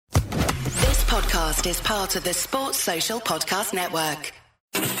podcast is part of the Sports Social Podcast Network.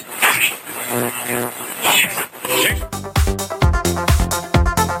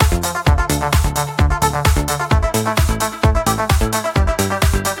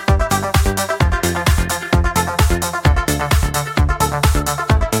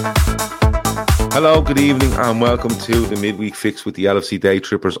 Hello, good evening, and welcome to the Midweek Fix with the LFC Day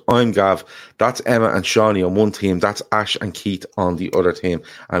Trippers. I'm Gav. That's Emma and Shawnee on one team. That's Ash and Keith on the other team.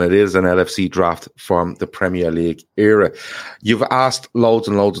 And it is an LFC draft from the Premier League era. You've asked loads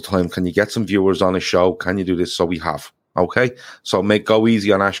and loads of time, can you get some viewers on a show? Can you do this? So we have. Okay, so go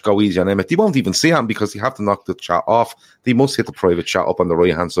easy on Ash, go easy on Emmett. They won't even see him because they have to knock the chat off. They must hit the private chat up on the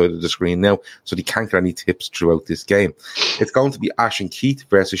right hand side of the screen now, so they can't get any tips throughout this game. It's going to be Ash and Keith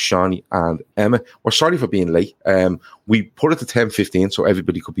versus Shawnee and Emma. We're sorry for being late. We put it to 10:15 so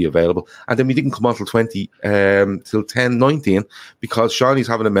everybody could be available, and then we didn't come on till 10:19 because Shawnee's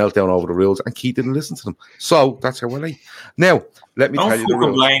having a meltdown over the rules and Keith didn't listen to them. So that's how we're late. Now, let me tell you the rules.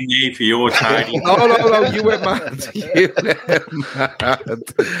 Don't blame me for your tardy. No, you went mad. You went mad.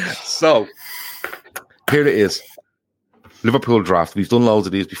 So, here it is. Liverpool draft. We've done loads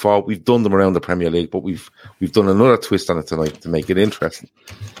of these before. We've done them around the Premier League, but we've done another twist on it tonight to make it interesting.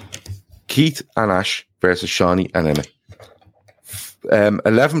 Keith and Ash versus Shawnee and Emma.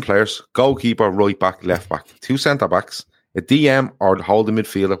 11 players, goalkeeper, right back, left back, 2 centre backs, a DM or the holding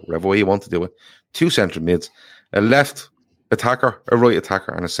midfielder, whatever way you want to do it, 2 central mids, a left attacker, a right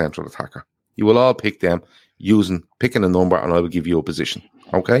attacker, and a central attacker. You will all pick them picking a number, and I will give you a position.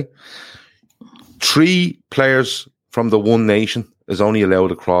 Okay? 3 players from the one nation is only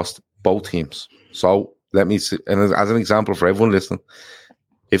allowed across both teams. So let me see, and as an example for everyone listening,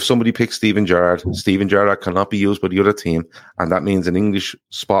 if somebody picks Steven Gerrard cannot be used by the other team, and that means an English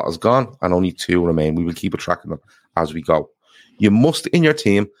spot is gone and only 2 remain. We will keep a track of them as we go. You must, in your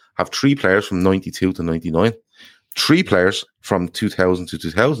team, have 3 players from 92 to 99, 3 players from 2000 to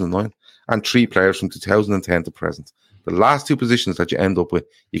 2009, and 3 players from 2010 to present. The last 2 positions that you end up with,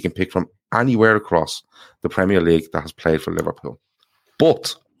 you can pick from anywhere across the Premier League that has played for Liverpool.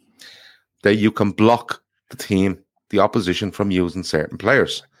 But that you can block the opposition from using certain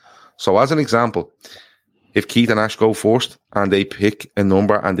players. So as an example, if Keith and Ash go first and they pick a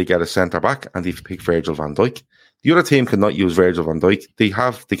number and they get a centre-back and they pick Virgil van Dijk, the other team cannot use Virgil van Dijk. They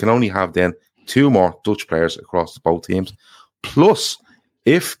can only have then 2 more Dutch players across both teams. Plus,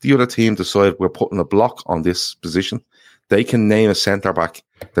 if the other team decide we're putting a block on this position, they can name a centre-back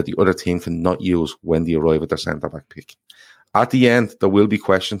that the other team cannot use when they arrive at their centre-back pick. At the end, there will be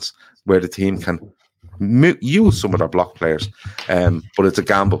questions where the team can use some of their block players, but it's a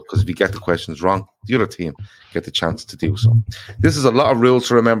gamble because if you get the questions wrong, the other team get the chance to do so. This is a lot of rules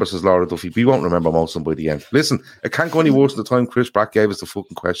to remember, says Laura Duffy. We won't remember most of them by the end. Listen, it can't go any worse than the time Chris Pratt gave us the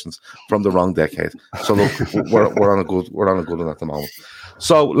fucking questions from the wrong decade. So look, we're on a good one at the moment.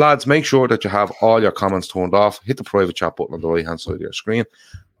 So lads, make sure that you have all your comments turned off. Hit the private chat button on the right hand side of your screen,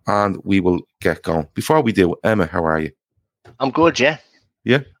 and we will get going. Before we do, Emma, how are you? I'm good, yeah.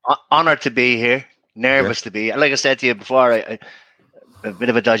 Yeah. Honoured to be here. Nervous to be. Like I said to you before, I a bit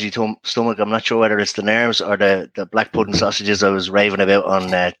of a dodgy stomach. I'm not sure whether it's the nerves or the black pudding sausages I was raving about on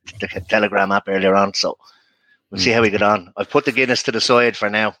the Telegram app earlier on. So we'll see how we get on. I've put the Guinness to the side for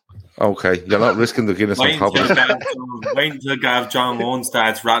now. Okay, you're not risking the Guinness on top of it. Wait until Gav John Moon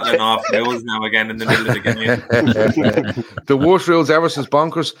starts rattling off rules now again in the middle of the game. The worst rules ever since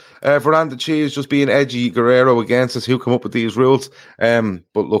Bonkers. Veranda Cheese just being edgy. Guerrero against us. Who come up with these rules? But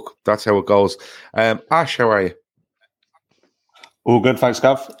look, that's how it goes. Ash, how are you? All good, thanks,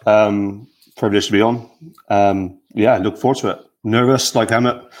 Gav. Privileged to be on. Look forward to it. Nervous like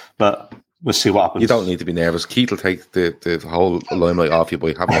Emmett, but we'll see what happens. You don't need to be nervous. Keith will take the whole limelight off you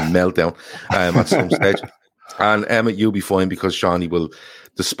by having a meltdown at some stage. And Emmett, you'll be fine because Shawnee will,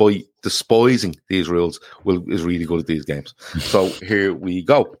 despite despising these rules, is really good at these games. So here we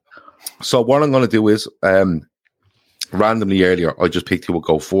go. So what I'm going to do is, randomly earlier, I just picked who will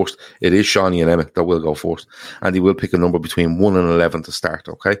go first. It is Shawnee and Emmett that will go first. And they will pick a number between 1 and 11 to start,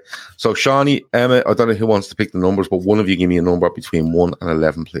 okay? So Shawnee, Emmett, I don't know who wants to pick the numbers, but one of you give me a number between 1 and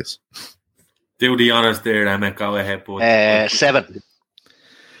 11, please. Do the honours there, Emmett. Go ahead, bud. 7.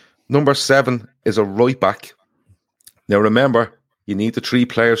 Number 7 is a right back. Now remember, you need the 3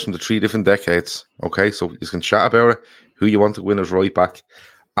 players from the 3 different decades. Okay, so you can chat about it, who you want to win as right back.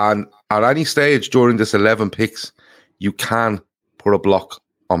 And at any stage during this 11 picks, you can put a block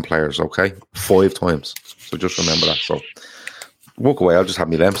on players, okay? 5 times. So just remember that. So walk away, I'll just have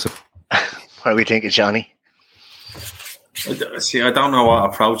me lamps. What are we thinking, Johnny? See, I don't know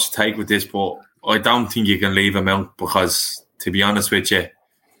what approach to take with this, but I don't think you can leave him out because, to be honest with you,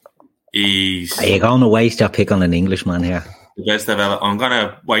 He's Are you going to waste your pick on an Englishman here? the best I've ever. I'm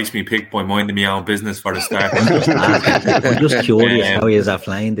gonna waste me pick by minding my own business for the start. I'm just curious how you are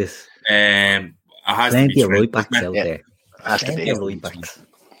playing this. It has to Plenty be of Trent, right backs isn't it? out Yeah. there. Has to Plenty be. of right backs.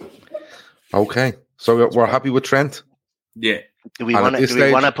 Okay, so we're happy with Trent. Yeah. Do we And want at to? this Do we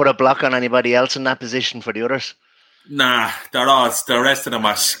stage- want to put a block on anybody else in that position for the others? Nah, the rest of them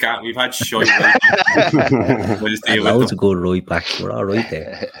are scat. We've had shite. We'll just deal with Loads them. of good right backs. We're all right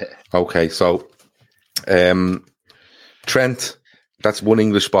there. Okay, so Trent, that's one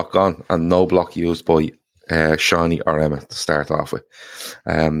English spot gone and no block used by Shawnee or Emma to start off with.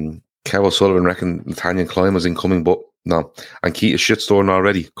 Kev O'Sullivan reckon Nathaniel Klein was incoming, but no. And Keith is shitstorming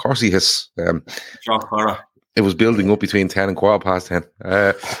already. Of course he has. Shock horror. It was building up between 10 and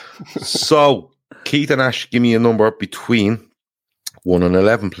 10:15. So, Keith and Ash, give me a number between 1 and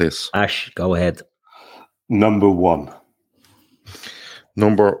 11, please. Ash, go ahead. Number 1.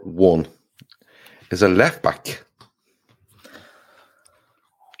 Number 1 is a left back.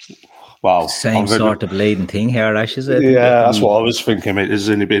 Wow. Same sort of leading thing here, Ash, is it? Yeah, that's what I was thinking, mate. There's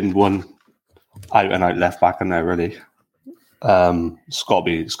only been one out and out left back in there, really. It's got to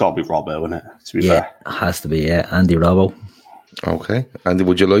be Robbo, isn't it? To be Yeah, fair. it has to be, yeah. Andy Robbo. Okay. And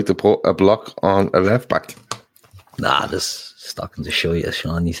would you like to put a block on a left back? Nah, this Stockton's a show, as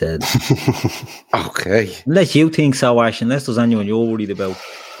Sean, he said. Okay. Unless you think so, Ash, unless there's anyone you're worried about.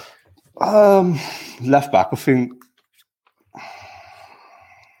 Left back, I think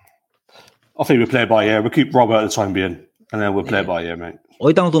we play by ear. We'll keep Robbo at the time being, and then we'll play by ear, mate.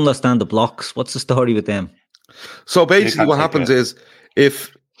 I don't understand the blocks. What's the story with them? So basically can't what take happens it. is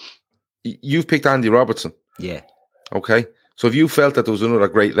if you've picked Andy Robertson, Yeah. okay? So if you felt that there was another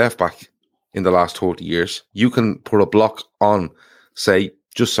great left back in the last 30 years, you can put a block on, say,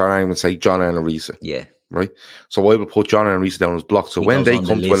 just so I'm going to say John Arne Riise, Yeah. right? So I will put John Arne Riise down as block. So He when goes they on the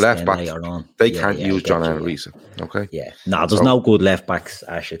come to a list left then back, later on. they Yeah, can't yeah, I use get John you, Arne yeah. Riise, okay? Yeah. No, there's So- no good left backs,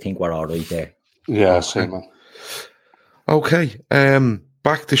 Ash. I think we're all right there. Yeah, same, man. Okay,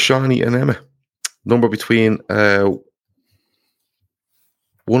 back to Shawnee and Emma. Number between 1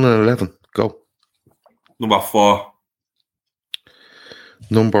 and 11. Go. Number 4.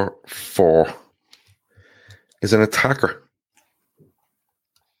 Number 4 is an attacker.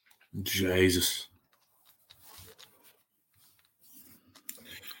 Jesus.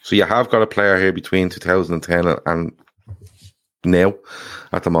 So you have got a player here between 2010 and now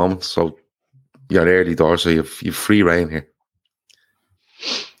at the moment. So you're early doors, so you've free reign here.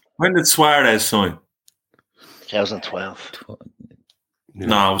 When did Suarez sign? 2012.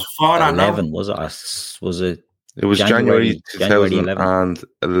 No, it was 4 that 11, was it? Was it? It was January January 11.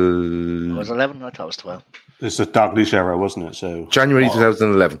 2011. Was it 11? I thought it was 12. It's the Dalglish era, wasn't it? So January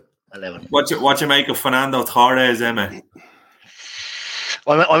 2011. 11. What you make of Fernando Torres, Emma?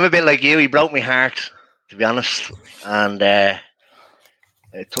 I'm a bit like you. He broke my heart, to be honest. And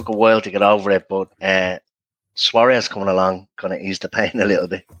it took a while to get over it. But Suarez coming along kind of eased the pain a little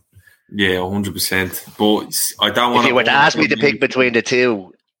bit. Yeah, 100%. But I don't want If you were to ask me to pick between the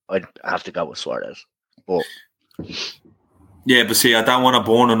two, I'd have to go with Suarez. But Yeah, but see, I don't want to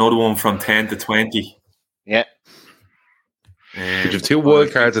burn another one from 10 to 20. yeah, But you have 2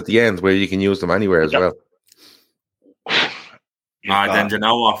 wild cards at the end where you can use them anywhere as well. Then you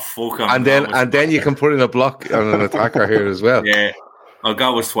know what? Fuck 'em. And then you can put in a block on an attacker here as well. Yeah, I'll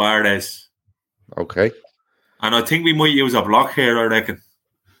go with Suarez. Okay. And I think we might use a block here, I reckon.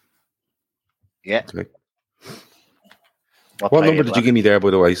 yeah. Okay. What What player number did you give me there,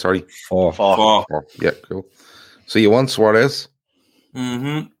 by the way? Sorry. 4. 4. 4. 4. Yeah, cool. So you want Suarez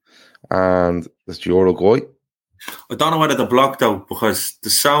Mm-hmm. and this Uruguay. I don't know whether to block, though, because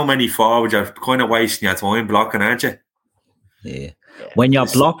there's so many forwards, you're kind of wasting your time blocking, aren't you? Yeah. When you're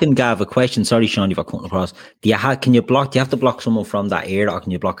blocking, Gav, a question. Sorry, Sean, if I cutting across. Can you block? Do you have to block someone from that era, or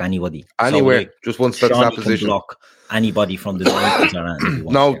can you block anybody? Anywhere. So, like, Just once that's Sean that can position. block anybody from the 90s or anything. if he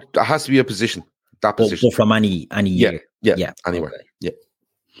wants No, to. it has to be a position. That position. But from any Yeah, year. yeah, anywhere. Okay. Yeah.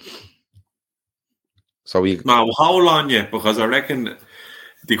 So we No, we'll hold on you, because I reckon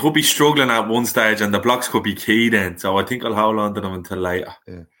they could be struggling at one stage and the blocks could be key then. So I think I'll hold on to them until later.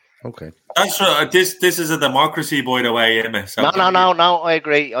 okay. That's right. This is a democracy, by the way, Emma. So No. I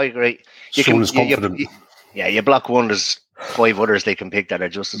agree. You Sean is confident. You block one. There's 5 others they can pick that are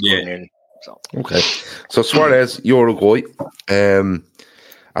just as Yeah. good nearly. So Okay. So Suarez, Uruguay, and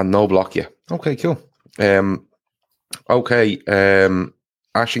no block yet. Okay, cool. Okay,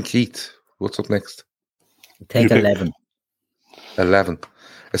 Ash and Keith, what's up next? Take You pick. 11. 11.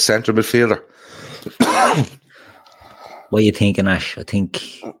 A centre midfielder. What are you thinking, Ash? I think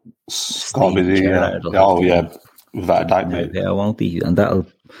it's got to be Steve the. Gerrard will Oh have to yeah, without a doubt, mate. yeah, won't he? And that'll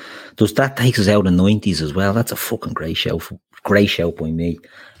Does that takes us out of the 90s as well? That's a fucking great shout by me.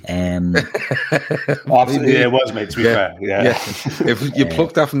 Absolutely, it was, mate. To be fair, yeah. If you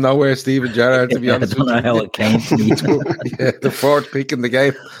plucked that from nowhere, Steven Gerrard, to be honest, I don't know how it came to me. The fourth pick in the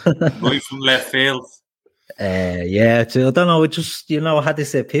game, right from left field. Yeah, so I don't know. It just I had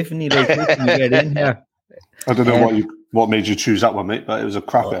this epiphany like when you get in here. I don't know what made you choose that one, mate, but it was a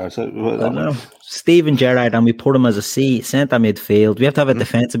cracker. I don't know. Steven Gerrard, and we put him as a centre midfield. We have to have a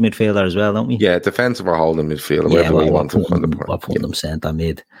defensive midfielder as well, don't we? Yeah, defensive or holding midfielder, whatever we want to We're putting them centre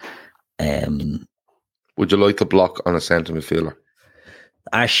mid. Would you like to block on a centre midfielder?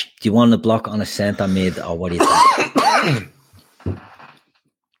 Ash, do you want to block on a centre mid, or what do you think?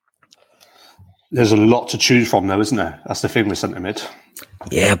 There's a lot to choose from now, isn't there? That's the thing with centre mid.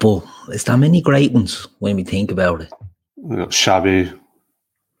 Yeah, but there's that many great ones when we think about it. We've got Shabby,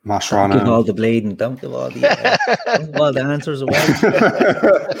 Mascherano. Give all the bleeding, don't give all the answers away.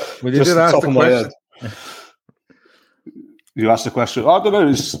 Well, you did ask the question. You asked the question. I don't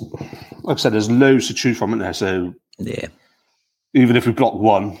know. Like I said, there's loads to choose from, isn't there? So yeah, even if we block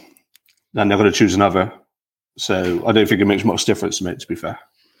one, then they're going to choose another. So I don't think it makes much difference, mate, to be fair.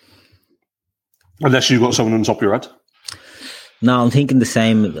 Unless you've got someone on top of your head. No, I'm thinking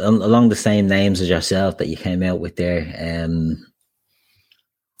along the same names as yourself that you came out with there.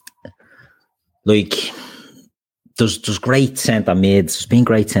 Like, there's great centre mids. There's been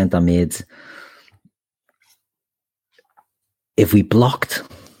great centre mids. If we blocked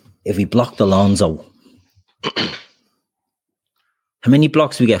Alonso, how many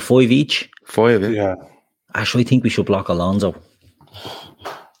blocks do we get? 5 each? 5, yeah. Actually, I think we should block Alonso.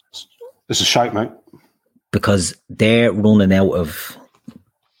 It's a shout, mate. Because they're running out of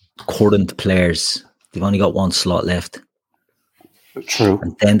current players. They've only got one slot left. True.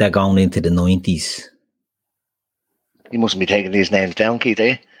 And then they're going into the 90s. You mustn't be taking these names down, Keith,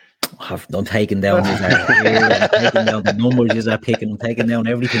 eh? I'm taking down I'm taking down the numbers you're picking. I'm taking down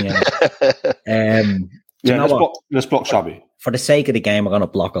everything else. Let's block Shabby. For the sake of the game, I'm going to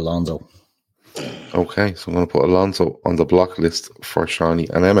block Alonso. Okay, so I'm going to put Alonso on the block list for Shawnee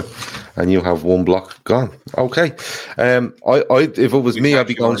and Emma, and you have one block gone. Okay, I if it was me, I'd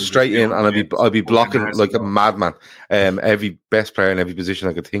be going straight in, and I'd be blocking like a madman. Every best player in every position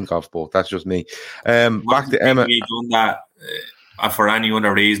I could think of, but that's just me. Back to Emma. Done that for any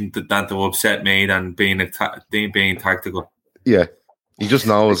other reason than to upset me than being tactical. Yeah. He just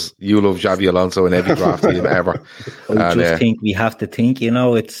knows you love Xabi Alonso in every draft team ever. I just think we have to think.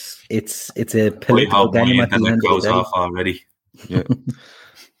 It's a political game at the end of the day. Off already. Yeah.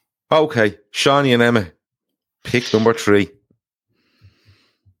 Okay, Shawnee and Emma, pick number 3.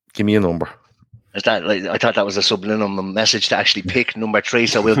 Give me a number. Is that I thought that was a subliminal message to actually pick number 3,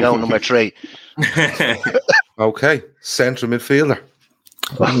 so we'll go number 3. Okay, central midfielder.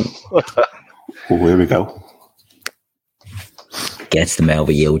 Here we go. Gets them out of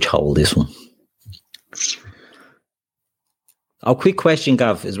a huge hole, this one. Oh, quick question,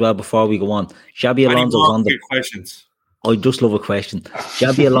 Gav, as well, before we go on. Xabi Alonso's on the... questions. I just love a question.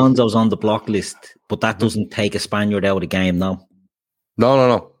 Xabi Alonso's on the block list, but that doesn't take a Spaniard out of the game, no?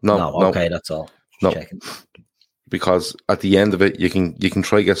 No. Okay, that's all. No. Checking. Because at the end of it, you can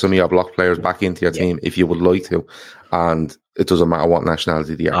try to get some of your block players back into your team if you would like to, and it doesn't matter what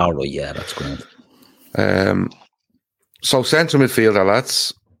nationality they are. Oh, right, yeah, that's great. So central midfielder,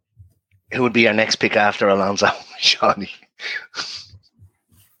 lads. Who would be our next pick after Alonso? Shawnee.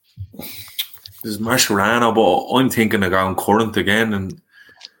 This is Mascherano, but I'm thinking of going current again, and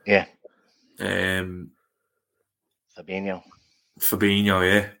Fabinho,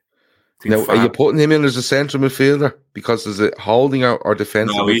 yeah. Now, are you putting him in as a central midfielder because there's a holding or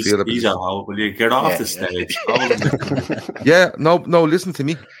defensive midfielder? He's a hold. Will you get off the stage? No. Listen to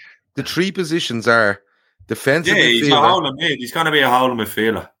me. The 3 positions are defensive midfielder. He's a holding mid. He's going to be a holding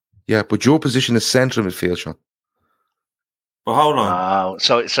midfielder. Yeah, but your position is central midfield, Sean. But hold on.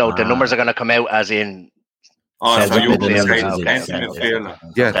 So the numbers are going to come out as in. So you're midfielder.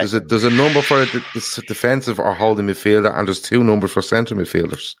 Yeah, there's a number for the defensive or holding midfielder, and there's 2 numbers for central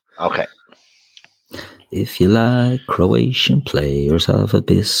midfielders. Okay. If you like Croatian players, have a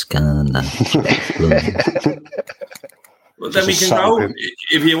biscuit. Well, then we can go.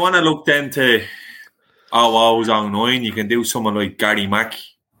 If you want to look then to 09, you can do someone like Gary Mack.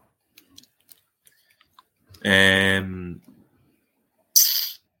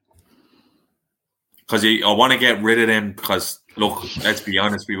 Because I want to get rid of them because, look, let's be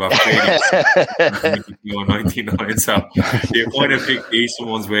honest, we were 99, so you want to pick decent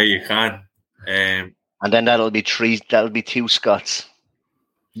ones where you can. And then that'll be 2 Scots.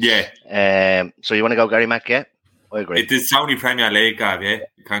 Yeah. So you want to go Gary Mack, yeah? I agree. It is only Premier League, Gav, yeah?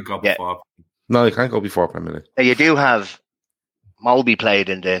 You can't go Yeah. before. No, you can't go before Premier League. Now, you do have Mulby played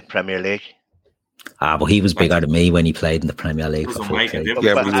in the Premier League. But he was bigger than me when he played in the Premier League. For Doesn't make a fuck's sake. difference.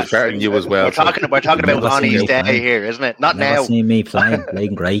 Yeah, but he was better than you as well. We're talking about Never on seen his me day playing. here, isn't it? Not Never now. seen me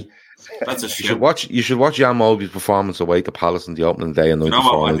playing great. That's a You shit. should watch Jan Mulvey's performance away to Palace in the opening day in You know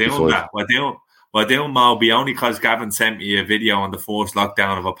what? 94, We're doing 95. that. We're doing Moby only because Gavin sent me a video on the first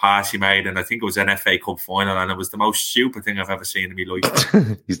lockdown of a pass he made, and I think it was an FA Cup final, and it was the most stupid thing I've ever seen in my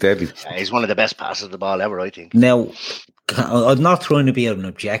life. He's deadly. Yeah, he's one of the best passes of the ball ever, I think. Now, I'm not trying to be an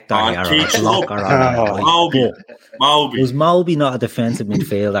objector Oh, here or a Jesus. blocker. Moby. Was Mulby not a defensive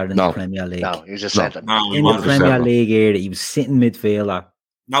midfielder in No. the Premier League? No, he's a centre. No, In the wasn't. Premier League era, he was sitting midfielder.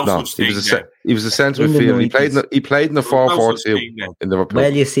 no No, such he thing. was a centre In the midfielder. 90s. He played in the 4-4-2 in Liverpool.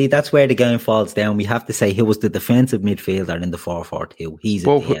 Well, you see, that's where the game falls down. We have to say he was the defensive midfielder in the 4-4-2. He's a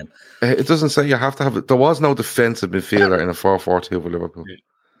Well, DM. It doesn't say you have to have it. There was no defensive midfielder in a 4-4-2 for Liverpool.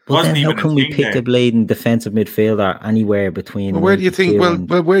 But wasn't then how even a can we thing pick there. a bleeding defensive midfielder anywhere between Well, where do you think? 92 Well, and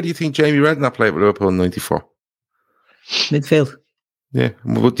well, where do you think Jamie Redknapp played with Liverpool in '94? midfield? Yeah,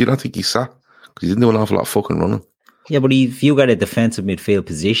 but do you not think he sat? Because he didn't do an awful lot of fucking running. Yeah, but if you got a defensive midfield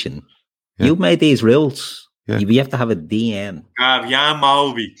position, Yeah. you've made these rules. Yeah. We have to have a DM. Jan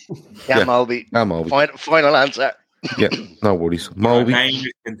Moby. Yeah, Yeah. Mulby. Yeah, Mulvey. Final answer. Yeah, no worries. Moby, Danish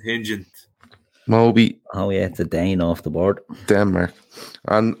contingent. Moby, Oh yeah, it's a Dane off the board. Denmark,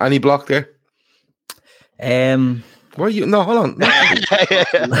 and any block there? Why you? No, hold on. Who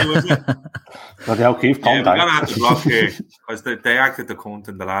was it? Bloody hell, Keith, Yeah, calm we're going to down. have to block here because they acted the cunt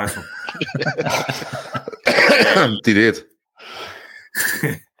in the last one. They did.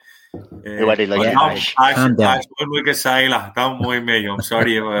 Who are they like? Yeah. Ash? Calm down. Ash, one like a sailor. Don't mind me. I'm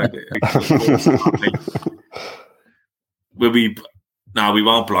sorry. We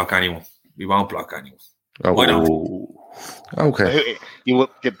won't block anyone. We won't block anyone. Why not? Oh. Okay.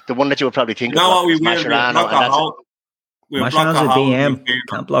 The one that you would probably think No, of we is will. Mascherano, We'll Mascherano's block a a whole DM. midfield.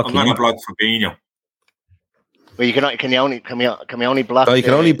 Can't block I'm going him. to block Fabinho. Well, can we only block? You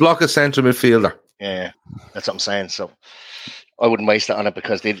can only block a centre midfielder. Yeah, that's what I'm saying. So I wouldn't waste it on it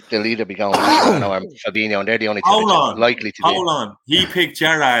because they'll either be going Mascherano or Fabinho, and they're the only two Hold that on. are likely to Hold on. He picked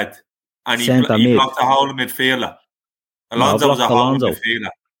Gerrard and he Centre mid. blocked the whole midfielder. Alonso was a blocked whole Alonso. midfielder.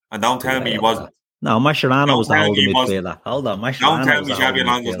 And don't tell me he wasn't. No, Mascherano Don't was the tell holding me he wasn't. midfielder. Hold on, Don't Mascherano tell was me the Xabi holding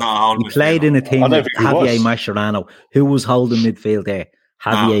Alonso's midfielder. not a whole He played in a team I don't with think he Javier was. Mascherano. Who was holding midfield there?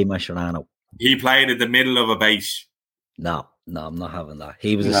 Javier Mascherano. He played in the middle of a base. No, I'm not having that.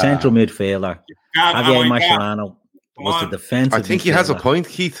 He was a Nah. central midfielder. Javier Gav, Mascherano come was the on. defensive I think he has a midfielder. point,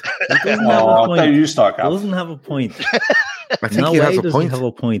 Keith. He doesn't have a Oh, point. don't you start, Gav. Doesn't have a point. I think No he way has a does point. he have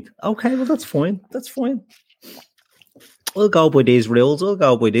a point. Okay, well that's fine. That's fine. We'll go by these rules. We'll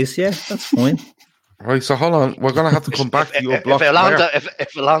go by this. Yeah, that's fine. Right, so hold on. We're going to have to come back to your block.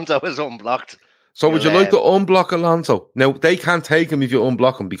 If Alonso is unblocked, So would you like to unblock Alonso? Now they can't take him if you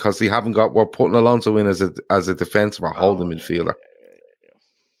unblock him because they haven't got. We're putting Alonso in as a defensive or holding midfielder.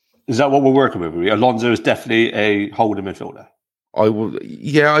 Is that what we're working with? Alonso is definitely a holding midfielder. I will.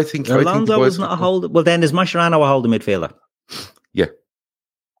 Yeah, I think. Alonso was not a hold. Well, then is Mascherano a holding midfielder? Yeah.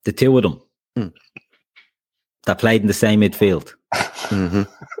 The two of them that played in the same midfield, Mm-hmm.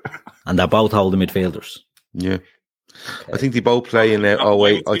 and they're both holding midfielders. Yeah. I think they both play in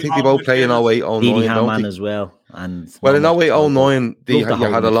 08. I think they both play in 08, 09, Didi don't Hamann they? as well. And Well, in 08, 09, Both the you had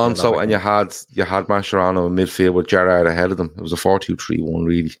holding Alonso midfielder, and you had Mascherano in midfield with Gerrard ahead of them. It was a 4-2-3-1,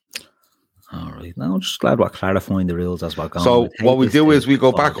 really. All right. No, I'm just glad we're clarifying the rules as we're going. So what we do is we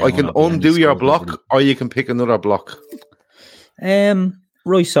go back. I can undo your block, block. or you can pick another block.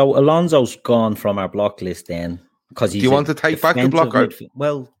 Right. So Alonso's gone from our block list then because he's. Do you want to take back the block? Or?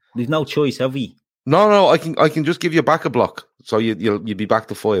 Well, we've no choice, have we? No. I can just give you back a block, so you'll be back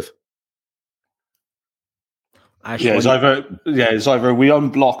to 5. Ash, Yeah, what it's do you- either we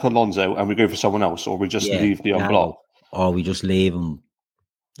unblock Alonso and we go for someone else, or we just Yeah, leave the Thiago. unblock. Or we just leave him.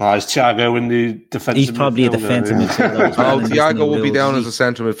 Is Thiago in the defensive? He's probably a midfielder? defensive midfielder as well. Oh, in this Thiago new will be rules, down isn't as he? a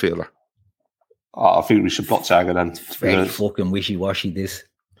centre midfielder. I think we should block Thiago then. It's very fucking wishy-washy, this.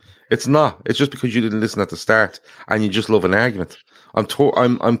 It's not. It's just because you didn't listen at the start and you just love an argument. I'm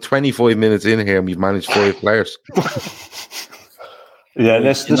 25 minutes in here and we've managed 5 players. Yeah,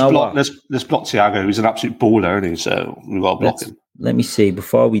 let's You know block what? let's block Thiago. He's an absolute baller, isn't he? So we've got to block him. Let me see.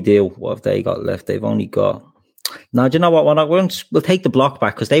 Before we do, what have they got left? They've only got... No, do you know what? We'll take the block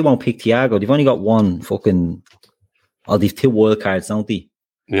back because they won't pick Thiago. They've only got one fucking... Oh, they've 2 wild cards, don't they?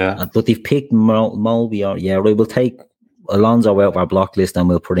 Yeah. But they've picked Mulby. Or, yeah, right. We'll take Alonso out of our block list and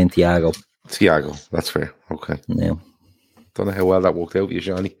we'll put in Thiago. Thiago, that's fair. Okay. Yeah. Don't know how well that worked out for you,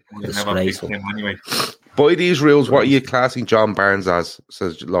 Johnny. We never picked Disgraceful. him anyway. By these rules, what are you classing John Barnes as?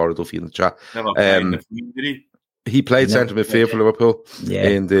 Says Laura Duffy in the chat. Never played in the team, did he? He played centre midfield for Liverpool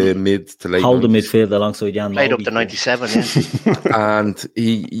in the mid to late. Holding 90s. midfield alongside Jan. Played up Moby. to 97, yeah. And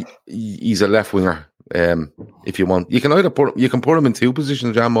he's a left winger. If you want, you can either put him in two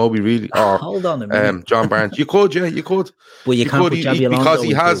positions, Jan Moby, really, or Hold on a minute. John Barnes. You could, you could. But you can't put Xabi Alonso because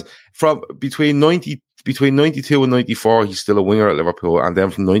he in has two. from between 92 and 94, he's still a winger at Liverpool, and then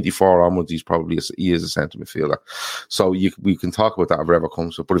from 94 onwards, he is a centre midfielder. So we can talk about that if it ever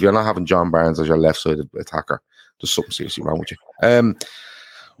comes up. But if you're not having John Barnes as your left-sided attacker, there's something seriously wrong with you.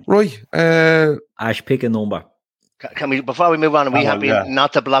 Right, Ash, pick a number. Can we, before we move on, are we happy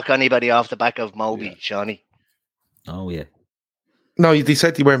not to block anybody off the back of Moby, Shawnee? Oh yeah. No, they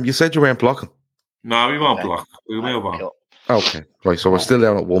said you weren't blocking. No, we won't block. We'll move on. Cool. Okay, right. So we're still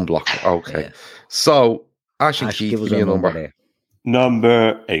down at one block. Okay, so Ash and Keith, give me a number. there.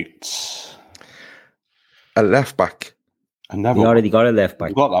 Number 8. A left back. We already got a left back.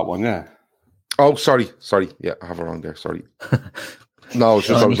 You got that one, yeah. Oh, sorry. Yeah, I have it wrong there. Sorry. No, it's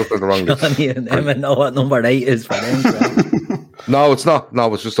just I was looking at the wrong list. Johnny and Emma know what number 8 is for them. No, it's not.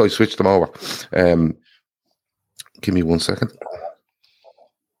 No, it's just I switched them over. Give me 1 second.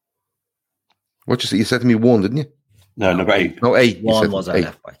 What you said? You said to me 1, didn't you? No, number 8. No, 8. 1 was a 8.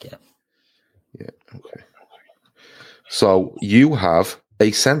 left back, yeah. Yeah, okay. So you have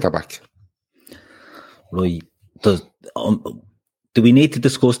a centre back. Right. Do we need to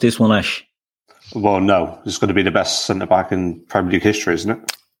discuss this one, Ash? Well, no. It's going to be the best centre back in Premier League history, isn't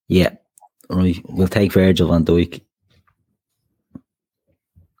it? Yeah. Right. We'll take Virgil van Dijk.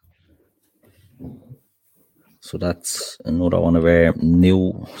 So that's another one of our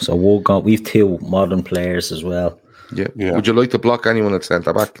new. So we've 2 modern players as well. Yeah. Would you like to block anyone at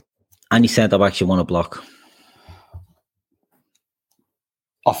centre back? Any centre backs you want to block?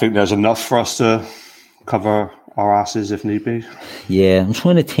 I think there's enough for us to cover our asses if need be. Yeah, I'm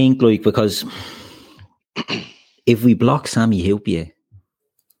trying to think, because if we block Sammy Hupia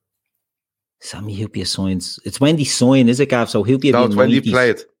signs. It's when they sign, is it, Gav? So Hupia. No, it's when they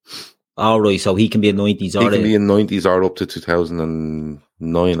play it. Oh, right, so he can be in 90s. He can be in 90s or up to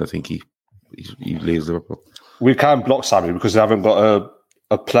 2009, I think he leaves Liverpool. We can't block Sammy because they haven't got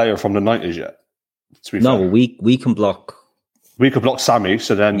a player from the 90s yet. No, but we can block. We could block Sammy,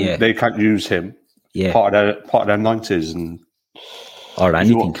 so then they can't use him. Yeah, part of their 90s and or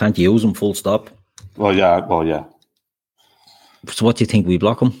anything. Can't use him. Full stop. Well, yeah. So, what do you think? We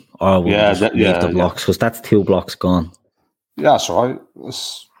block him, or we just leave the blocks? Because that's 2 blocks gone. Yeah, that's all right.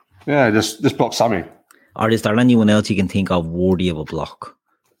 Just block Sammy. Or is there anyone else you can think of worthy of a block?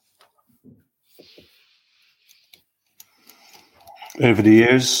 Over the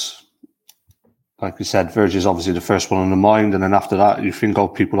years, like we said, Virgil's obviously the first one on the mind, and then after that, you think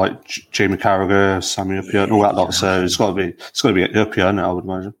of people like Jamie Carragher, Sammy Hupia, and all that lot. So it's got to be Hupia, I would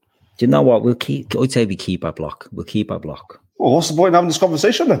imagine. Do you know what? I'd say we keep our block. We'll keep our block. Well, what's the point in having this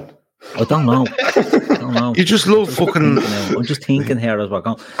conversation then? I don't know. You just love fucking. I'm just thinking here as we're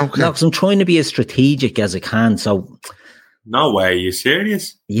going. Okay. No, because I'm trying to be as strategic as I can. So. No way. Are you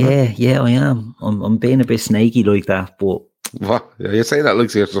serious? Yeah, I am. I'm being a bit snaky like that, but. What? Yeah, you're saying that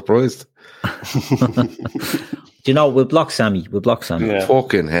looks like you're surprised. Do you know, we'll block Sammy. Yeah.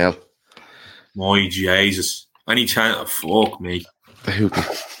 Fucking hell. My Jesus. Any chance? Fuck me.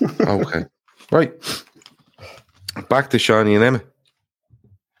 Okay. Right. Back to Shawnee and Emma.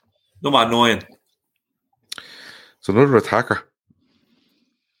 Number 9. It's another attacker.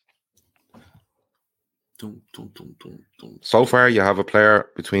 So far, you have a player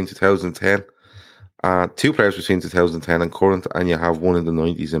between 2010, 2 players between 2010 and current, and you have one in the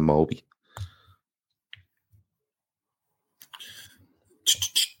 90s in Moby.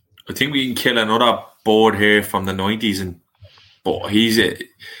 I think we can kill another board here from the 90s, but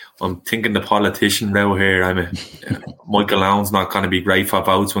I'm thinking the politician now here. Michael Owen's not going to be great for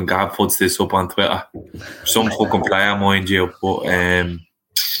votes when Gav puts this up on Twitter. Some fucking player, mind you, but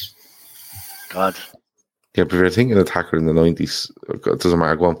God. Yeah, but if you're thinking attacker in the 90s, it doesn't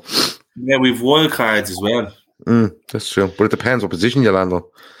matter. Go on. Yeah, we've wild cards as well. That's true, but it depends what position you land on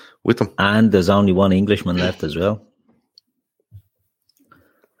with them. And there's only one Englishman left as well.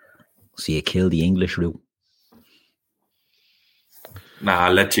 So you kill the English route. Nah,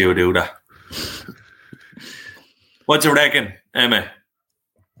 I'll let you do that. What do you reckon, Emma?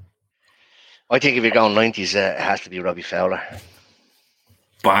 I think if you're going 90s, it has to be Robbie Fowler.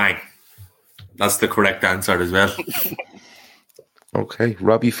 Bang. That's the correct answer as well. Okay,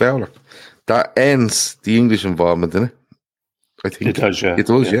 Robbie Fowler. That ends the English involvement, doesn't it? I think it does, yeah. It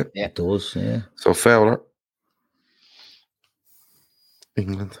does, yeah. It does, yeah. So Fowler.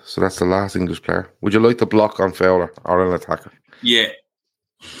 England. So that's the last English player. Would you like to block on Fowler or an attacker? Yeah.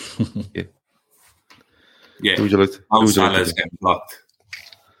 Yeah. Yeah. Who would you like to? Mo Salah's getting blocked.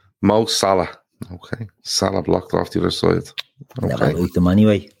 Mo Salah. Okay. Salah blocked off the other side. Never Okay. liked them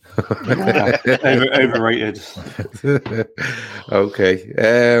anyway. Overrated.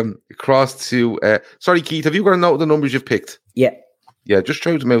 Okay. Across to sorry, Keith, have you got a note of the numbers you've picked? Yeah. Yeah, just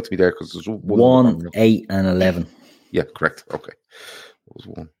shout them out to me there because there's 1, 8, and 11. Yeah, correct. Okay. What was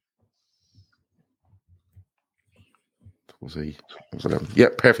 1? What was 8? What was 11? Yeah,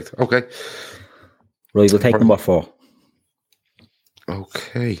 perfect. Okay. Right, we'll take number 4.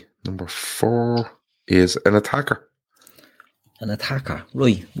 Okay. Number 4 is an attacker. An attacker.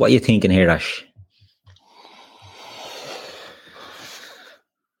 Right, what are you thinking here, Ash?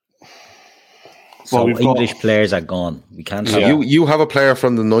 So we've English got- players are gone. We can't So have you have a player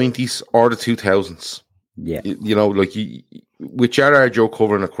from the 90s or the 2000s. Yeah, You know, like with Gerrard, you're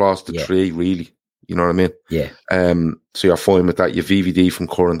covering across the Yeah. tree, really. You know what I mean? yeah. So you're fine with that. You've VVD from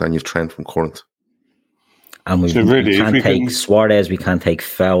current and you've Trent from current. And we So really, can't if we take can- Suarez, we can't take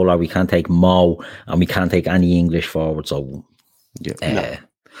Fowler, we can't take Mo, and we can't take any English forward. So Yeah.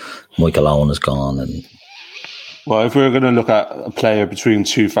 Michael Owen is gone. And Well, if we're going to look at a player between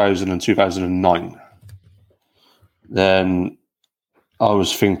 2000 and 2009, then I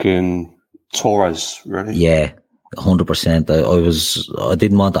was thinking Torres, really. yeah, 100%. I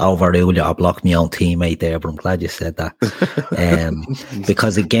didn't want to overrule you or block my own teammate there, but I'm glad you said that.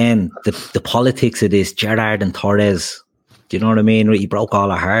 Because again, the politics of this, Gerrard and Torres, do you know what I mean? He broke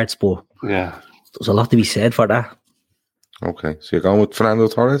all our hearts, but Yeah. there's a lot to be said for that. Okay. So you're going with Fernando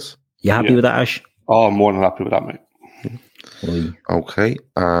Torres? You happy Yeah. with that, Ash? Oh, I'm more than happy with that, mate. Right. Okay.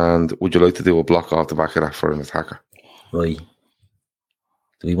 And would you like to do a block off the back of that for an attacker? Right.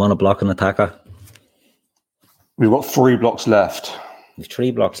 Do we want to block an attacker? We've got 3 blocks left. We've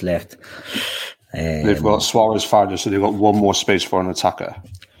 3 blocks left. They've got Suarez, Fowler, so they've got one more space for an attacker.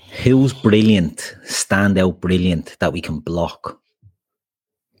 Who's brilliant, standout brilliant, that we can block?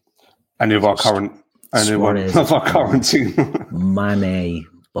 Any of our current, Suarez. of our current team. Mane,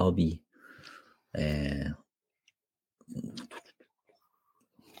 Bobby.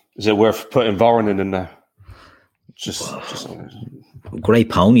 Is it worth putting Varanen in there? Just Great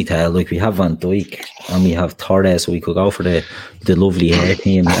ponytail. Like we have Van Dijk and we have Torres, so we could go for the lovely hair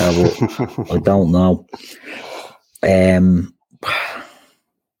team. But I don't know.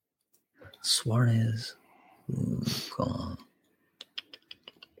 Suarez. God.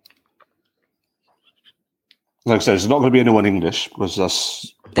 like I said, it's not going to be anyone English because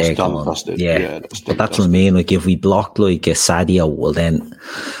They're that's done. gone. Dusted. Yeah. That's But that's what I mean. Like if we blocked like a Sadio, well then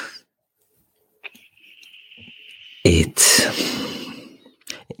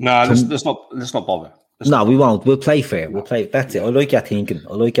No, let's not bother. no, we won't. We'll play fair. We'll play. That's it. I like your thinking.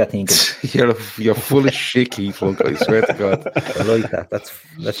 You're full of shit, Keith. Monk, I swear to God. I like that.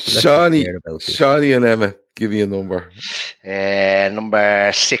 Let's Shawnee, be fair about it. Shawnee and Emma, give me a number.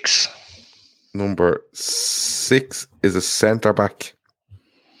 Number 6. Number 6 is a centre back.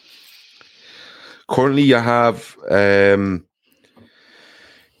 Currently, you have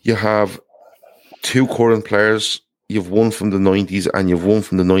 2 current players. You've one from the 90s and you've one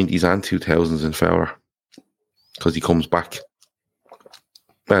from the 90s and 2000s in Fowler because he comes back.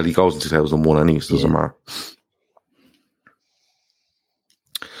 Well, he goes in 2001 anyway, so it doesn't matter.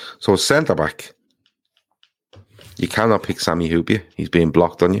 So a centre back, you cannot pick Sammy Hoopia. He's being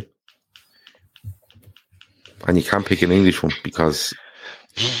blocked on you. And you can't pick an English one because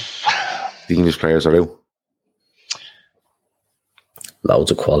the English players are out.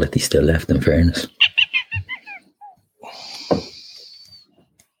 Loads of quality still left, in fairness.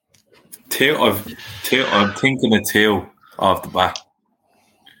 I'm thinking of 2 off the bat.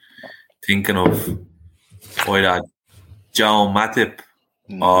 Thinking of either João Matip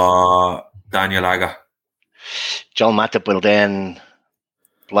or Daniel Agger. John Matip will then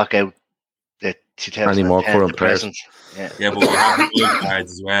block out the Any more 2010 current to players? present. Yeah. Yeah, but we have the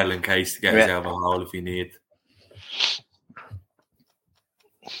cards as well in case to get us Yeah. out of a hole if you need.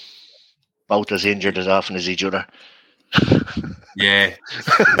 Both as injured as often as each other. Yeah,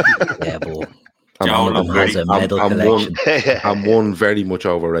 Yeah, but Joel, one of them has a medal collection. And one very much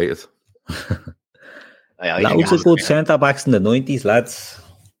overrated. I think Loads of it's- good centre backs in the 90s, lads.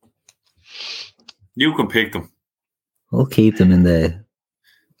 you can pick them. I'll keep them in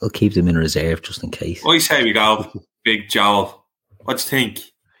reserve just in case. I say we go, Big Joel. What do you think?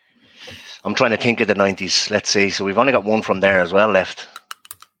 I'm trying to think of the 90s. Let's see. So we've only got one from there as well left.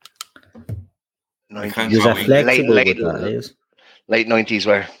 can't You're go flexible late- with that, is? Late 90s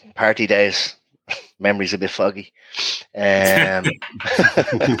were party days. Memory's a bit foggy. I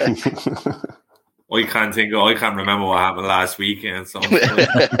can't remember what happened last weekend. So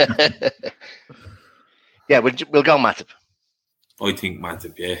yeah, we'll go Matip. I think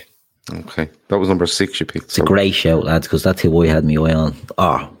Matip, yeah. Okay, that was number 6 you picked. It's a great shout, lads, because that's who I had my eye on.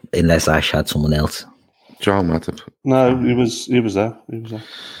 Oh, unless Ash had someone else. John Matip. No, he was there.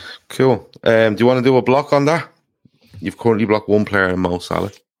 Cool. Do you want to do a block on that? You've currently blocked one player in Mo Salah.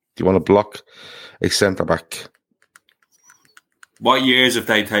 Do you want to block a centre back? What years have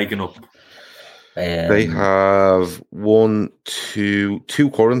they taken up? They have two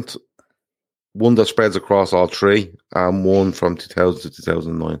current, one that spreads across all 3, and one from 2000 to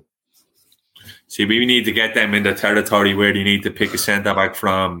 2009. See, we need to get them in the territory where they need to pick a centre back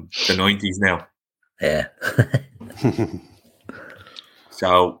from the 90s now. Yeah.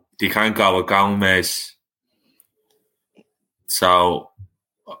 So they can't go with Gomez. So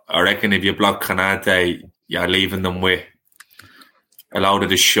I reckon if you block Kanate, you're leaving them with a load of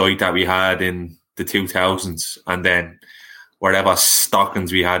the shite that we had in the 2000s and then whatever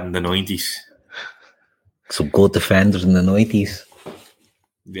stockings we had in the 90s. Some good defenders in the 90s.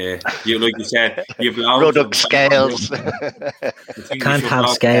 Yeah, like you said, you've Ruddock, Scales. Can't have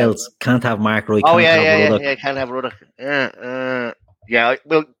Scales. Can't have Mark Roy. Oh, yeah, can't have Ruddock. Yeah,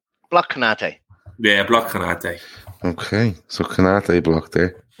 we'll block Kanate. Yeah, block Kanate. Okay, so Kanate blocked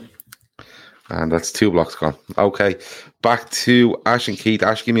there. And that's 2 blocks gone. Okay, back to Ash and Keith.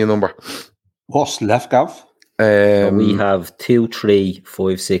 Ash, give me a number. What's left, Gav? We have 2, 3,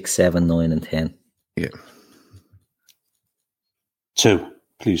 5, 6, 7, 9, and 10. Yeah. 2,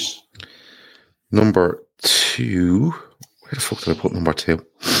 please. Number 2. Where the fuck did I put number 2?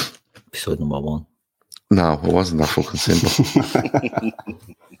 Beside number 1. No, it wasn't that fucking simple.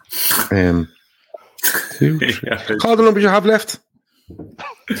 2, 3. Call the numbers you have left.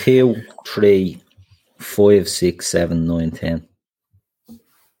 2, 3, 5, 6, 7, 9, 10.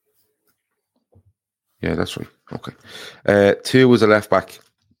 Yeah, that's right. Okay. 2 was a left back.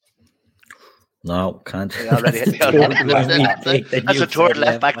 No, can't. That's a third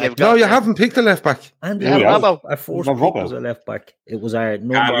left back they've got. No, you haven't picked a left back. And Robbo. Our first pick was a left back. It was our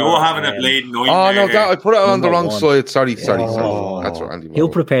number. You're having a bleeding nightmare. Oh, no, I put it on the wrong 1. side. Sorry. That's right, Andy. He'll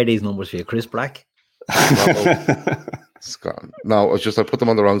prepare these numbers for you. Chris Black. Scott. No, I put them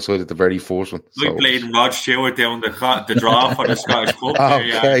on the wrong side at the very first one. Like bleeding Rod Stewart down the draw for the Scottish Cup.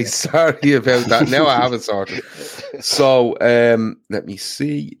 Okay, sorry about that. Now I have it sorted. So, let me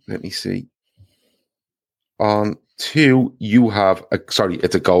see. On 2, you have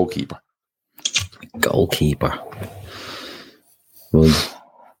it's a goalkeeper. Goalkeeper. Right.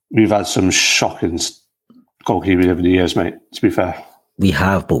 We've had some shocking goalkeeping over the years, mate, to be fair. We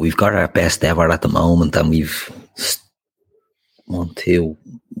have, but we've got our best ever at the moment, and we've 1, 2.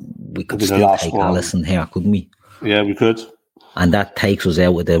 We could still take Alisson here, couldn't we? Yeah, we could. And that takes us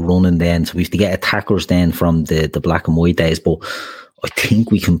out with the running then. So we have to get attackers then from the black and white days. But I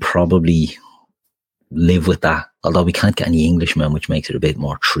think we can probably live with that. Although we can't get any Englishmen, which makes it a bit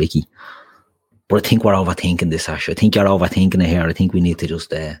more tricky. But I think we're overthinking this, Ash. I think you're overthinking it here. I think we need to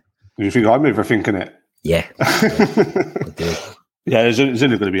just... You think I'm overthinking it? Yeah. I do. Yeah, there's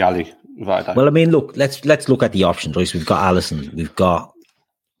only going to be Ali. Well, I mean, look, let's look at the options, right? So we've got Alisson. We've got...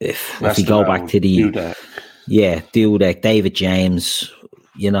 If we go back to the... Dudek, David James,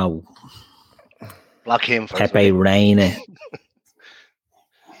 block him first. Pepe Reina.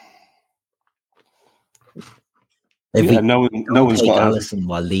 No one's got Alisson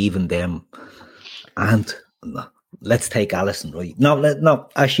while leaving them, and let's take Alisson, right? No,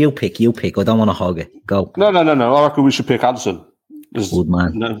 Ash, you pick. I don't want to hog it. Go. No. I reckon we should pick Alisson. Good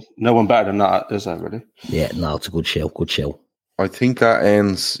man. No one better than that, is there, really? Yeah, no, it's a good show. I think that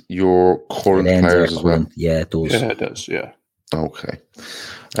ends your current players as well. Yeah, it does. Yeah, it does, yeah. Okay.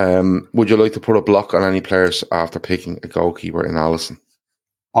 Would you like to put a block on any players after picking a goalkeeper in Alisson?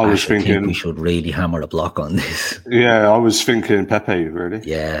 I was thinking we should really hammer a block on this. Yeah, I was thinking Pepe, really.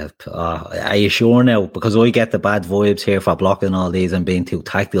 Yeah. Are you sure now? Because I get the bad vibes here for blocking all these and being too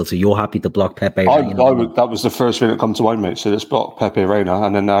tactical. So you're happy to block Pepe Reina? That was the first thing that come to mind, mate. So let's block Pepe Reina,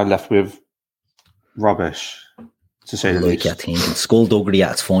 and then now left with rubbish, to say the least. Your team. Skullduggery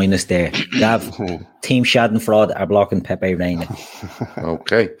at its finest there. Gav, Team Schadenfreude are blocking Pepe Reina.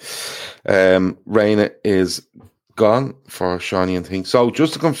 Okay. Reina is gone for Shawnee and things. So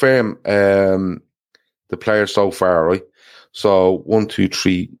just to confirm the players so far, right? So 1, 2,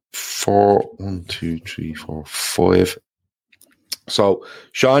 3, 4. 1, 2, 3, 4, 5. So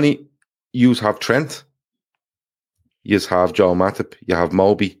Shawnee, you have Trent, you have Joe Matip, you have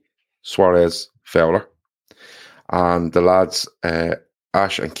Moby, Suarez, Fowler, and the lads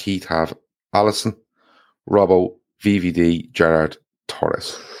Ash and Keith have Alisson, Robbo, VVD, Gerrard,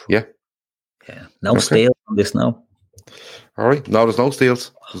 Torres. Yeah. Yeah. No steal on this now. All right. No, there's no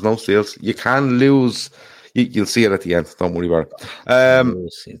steals. There's no steals. You can lose. You'll see it at the end. Don't worry about it.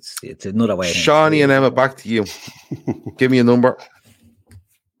 It's another way. Shawnee and Emma, back to you. Give me a number.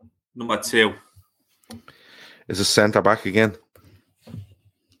 Number 2. Is a centre back again?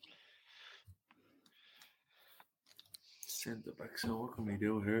 Centre back. So what can we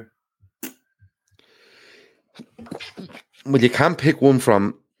do here? Well, you can pick one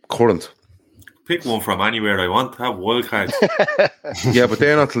from current. Pick one from anywhere I want. Have wild cards. Yeah, but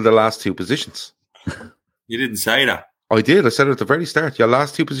they're not till the last 2 positions. You didn't say that. I did. I said it at the very start. Your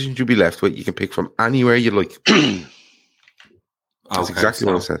last 2 positions you'll be left with. You can pick from anywhere you like. That's exactly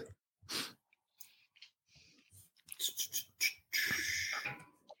what I said.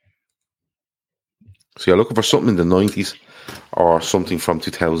 So you're looking for something in the 90s or something from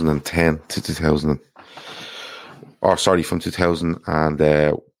 2010 to 2000. Or sorry, from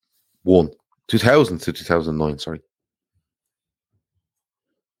 2001. 2000 to 2009, sorry.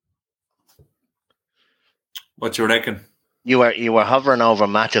 What you reckon? You were hovering over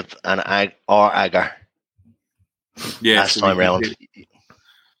Matip and Agar. Yeah, last time round.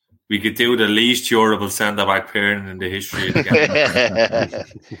 We could do the least durable centre-back pairing in the history of the game.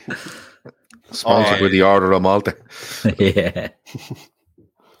 Sponsored by the Order of Malta. Yeah.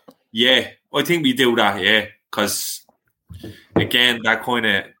 Yeah, I think we do that, yeah. Because, again,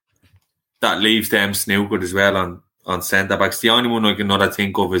 that leaves them snookered as well on centre-backs. The only one I can not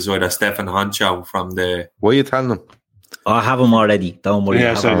think of is either Stefan Honcho from the... What are you telling them? I have him already. Don't worry.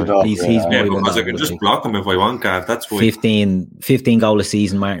 Yeah, he's because I can just block him if I want, Gav. That's why. 15 goal a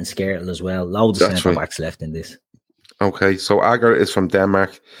season, Martin Skrtel as well. Loads of centre-backs left in this. Okay, so Agar is from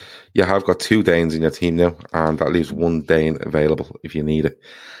Denmark. You have got 2 Danes in your team now, and that leaves 1 Dane available if you need it.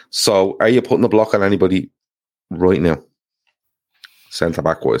 So are you putting a block on anybody right now?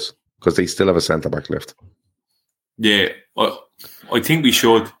 Centre-back wise? Because they still have a centre-back left. Yeah, I think we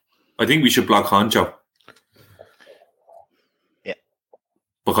should. I think we should block Honcho. Yeah.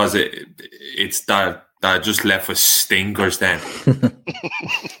 Because it's that just left with stinkers then.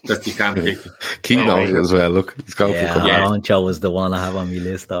 That you can't pick. Keane as well, look. He's going for Honcho was the one I have on my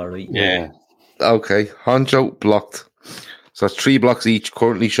list already. Yeah. Okay, Honcho blocked. So that's 3 blocks each.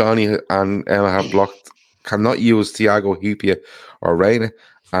 Currently, Shawnee and Emma have blocked. Cannot use Thiago, Hupia or Reina.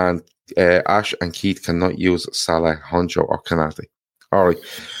 And Ash and Keith cannot use Salah, Honcho or Kanate. All right.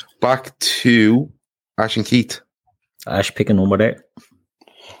 Back to Ash and Keith. Ash, pick a number there.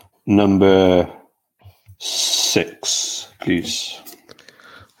 Number 6, please.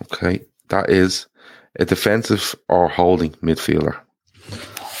 Okay. That is a defensive or holding midfielder.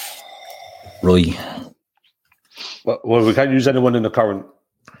 Right. Well, we can't use anyone in the current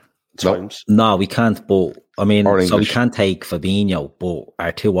times. No, we can't. But I mean, Or so we English. can't take Fabinho. But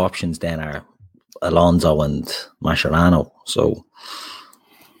our 2 options then are Alonso and Mascherano. So,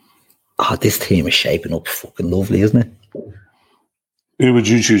 this team is shaping up fucking lovely, isn't it? Who would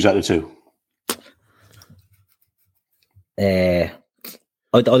you choose out of the 2?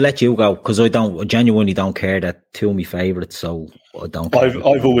 I'll let you go because I genuinely don't care. That 2 of my favourites, so I don't care.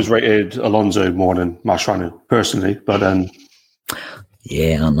 I've always rated Alonso more than Mascherano personally, but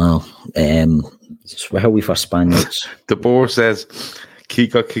yeah, I know. Where are we for Spaniards? The board says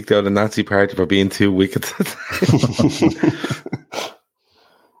Keith got kicked out of the Nazi party for being too wicked.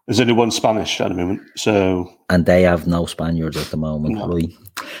 there's only 1 Spanish at the moment, so And they have no Spaniards at the moment, right?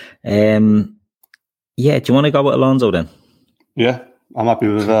 Yeah, do you want to go with Alonso then? yeah, I'm happy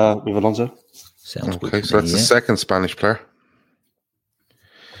with Alonso. Sounds good. Okay, to so me, that's the second Spanish player,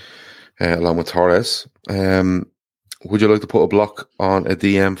 along with Torres. Would you like to put a block on a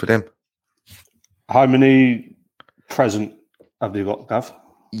DM for them? How many present have they got, Gav?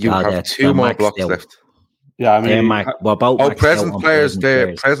 You No, have they're 2 more maxed blocks out. left. Yeah, I They're mean, well, about maxed out Present on players.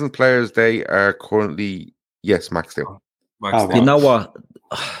 present Present players. They are currently maxed out. Max You know what?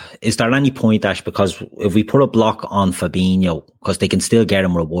 Is there any point, Ash? Because if we put a block on Fabinho, because they can still get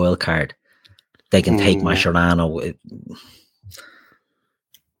him with a wild card, they can take Mascherano.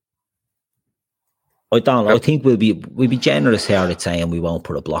 I don't know. I think we'll be generous here at saying we won't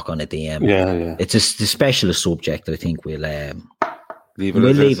put a block on a DM. yeah. It's a specialist subject. I think we'll Leave we'll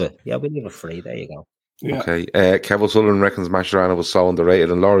it. leave it. Yeah, we'll leave it free. There you go. Yeah. Okay. Kevin Sullivan reckons Mascherano was so underrated,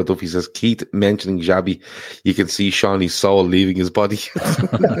 and Laura Duffy says Keith mentioning Xabi, you can see Shawnee's soul leaving his body.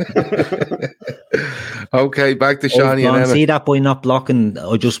 Okay, back to Shawnee and Emma. See that by not blocking?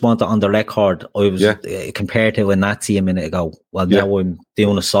 I just want it on the record. I was compared to a Nazi a minute ago. Well, now I'm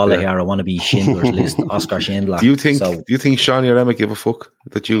doing a solid here. I want to be Schindler's List, Oscar Schindler. Do you think Shawnee or Emma give a fuck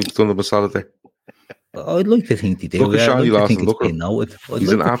that you've done them a solid there? I'd like to think they do. Look at Shawnee I'd like to Lawson, think look it's at him. been noted. I'd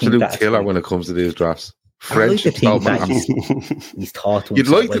He's like an to think absolute that's killer been- when it comes to these drafts. I'd like to Friendship, think that he's taught to You'd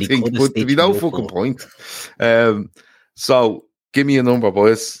himself, like well, to he think, could have but there'd be stitched no me up, fucking but- point. So, give me a number,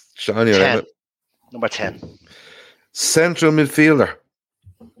 boys. Shawnee, 10. Number 10. Central midfielder.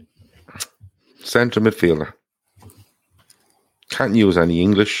 Central midfielder. Can't use any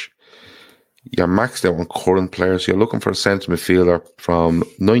English. You're maxed out on current players. You're looking for a central midfielder from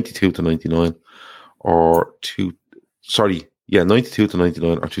 92 to 99 or 92 to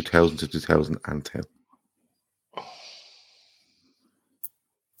 99 or 2000 to 2010.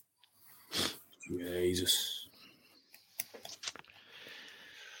 Jesus.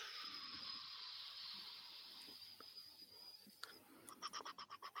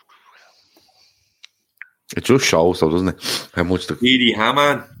 It just shows, though, doesn't it? How much the Edie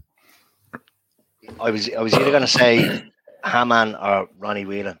Hammond. I was either going to say Hammond or Ronnie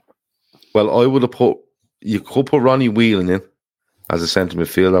Whelan. Well, I would have you could put Ronnie Whelan in as a centre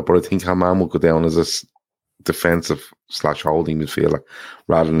midfielder, but I think Hammond would go down as a defensive / holding midfielder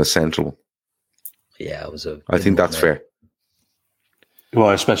rather than a central one. Yeah, it was a. I think that's fair.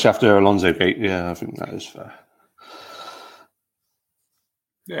 Well, especially after Alonso Gate, yeah, I think that is fair.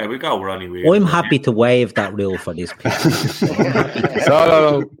 Yeah, we got Ronnie Whelan. I'm happy to waive that rule for this pick.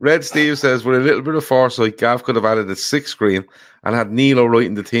 No. Red Steve says, with a little bit of foresight, Gav could have added a 6th screen and had Nilo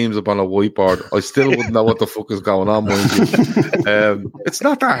writing the teams up on a whiteboard. I still wouldn't know what the fuck is going on, mind you. It's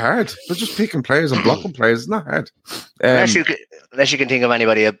not that hard. They're just picking players and blocking players. It's not hard. Unless you can think of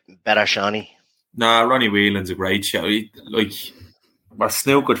anybody better, Shawnee. Nah, Ronnie Whelan's a great show. We're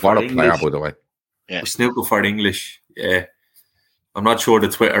still good for What a player, English. by the way. We're still good for English. Yeah. I'm not sure the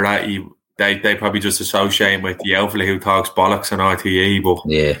Twitter they probably just associate him with the Elfley who talks bollocks on RTE, but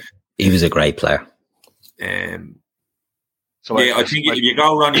Yeah, he was a great player. So I think if you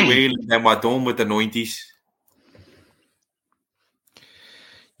go Ronnie Whelan, then we're done with the 90s.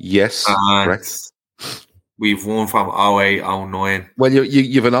 Yes, And correct. we've won from 08, 09. Well,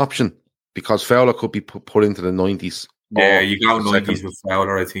 you have an option because Fowler could be put into the 90s. Yeah, or you go the 90s second. with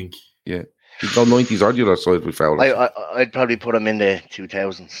Fowler, I think. Yeah. You go 90s or the other side with Fowler. I'd probably put him in the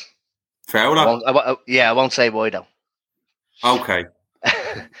 2000s. Fowler? I won't say why though. Okay.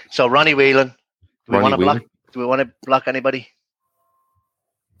 So Ronnie Whelan. Do we Ronnie want to block? Whelan. Do we want to block anybody?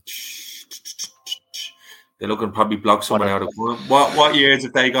 They're looking to probably block someone out of one. What years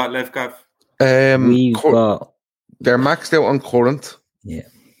have they got left, Gav? We've got They're maxed out on current. Yeah.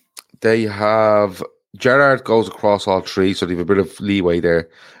 They have Gerrard goes across all three, so they have a bit of leeway there.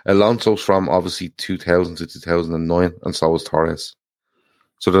 Alonso's from obviously 2000 to 2009, and so is Torres.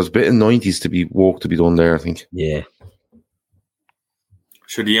 So there's a bit of 90s work to be done there, I think. yeah.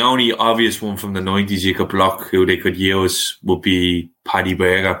 So the only obvious one from the 90s you could block who they could use would be Paddy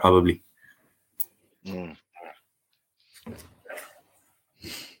Berger, probably. Mm.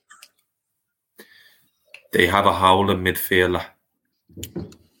 They have a holding midfielder.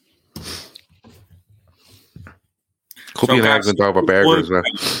 Could So be an guys, argument over Berger as well.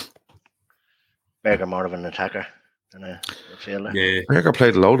 Berger more of an attacker than a midfielder. Yeah. Berger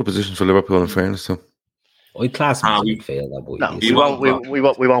played a load of positions for Liverpool in fairness to him. I class him as a we- midfielder, but No, he's-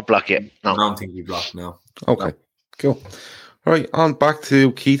 we won't block it. I No. don't think we block now. Okay, cool. All right, on back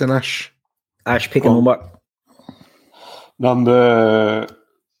to Keith and Ash. Ash, pick a number. Number.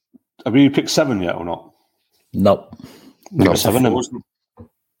 Have you picked 7 yet or not? No. Number 7. Then.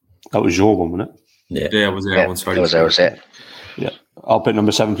 That was your one, wasn't it? Yeah. Yeah, it was there Yeah, one. Sorry. that was it. Yeah. I'll pick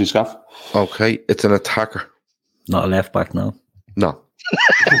number 7, please, Gav. Okay, it's an attacker. Not a left back now. No.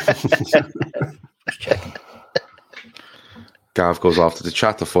 Gav goes off to the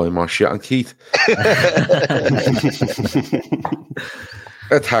chat to find more shit on Keith.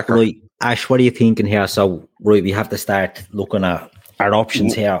 Attacker. Right, Ash, what are you thinking here? So, right, we have to start looking at our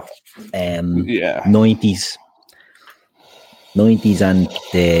options here. Yeah. 90s and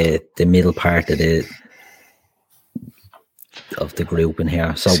the middle part of the group in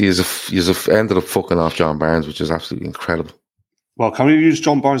here. So See, you've ended up fucking off John Barnes, which is absolutely incredible. Well, can we use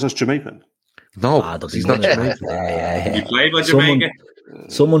John Barnes as Jamaican? No, there'll be he's not one of Jamaican. them. Yeah. You played by Someone- Jamaica?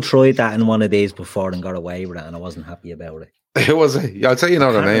 Someone tried that in one of these before and got away with it, and I wasn't happy about it. Who was it? Yeah, I'll tell you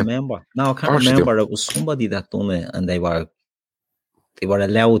another I can't name. remember. No, I can't course you do. remember. It was somebody that done it, and they were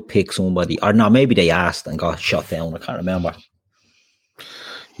allowed to pick somebody, or no, maybe they asked and got shot down. I can't remember.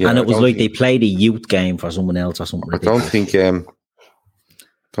 Yeah, and I it was don't like they think- played a youth game for someone else or something. I don't ridiculous.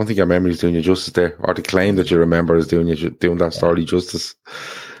 think your memory is doing you justice there, or the claim that you remember is doing that story justice.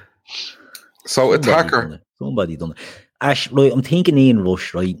 So attacker. Somebody done it. Ash, right, I'm thinking Ian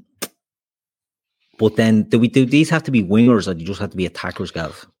Rush, right? But then do these have to be wingers or do you just have to be attackers,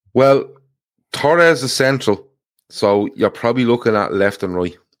 Gav? Well, Torres is central, so you're probably looking at left and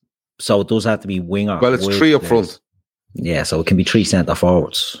right. So it does have to be winger. Well, it's 3 up front. Yeah, so it can be 3 centre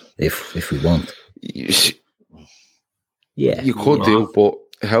forwards if we want. Yeah, You could do, but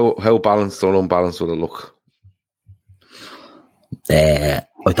how balanced or unbalanced will it look? I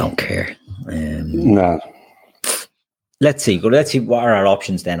don't care. No. Let's see what are our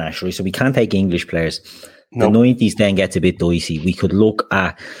options then, actually. So we can't take English players. Nope. The 90s then gets a bit dicey. We could look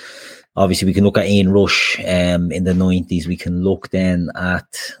at, obviously, we can look at Ian Rush in the 90s. We can look then at...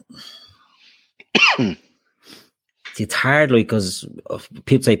 It's hard, like, because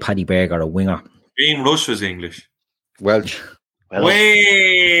people say Paddy Berger, a winger. Ian Rush was English. Welsh.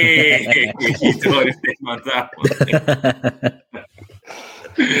 Way! You don't think on that one.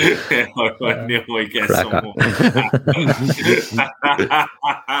 I knew I guess someone.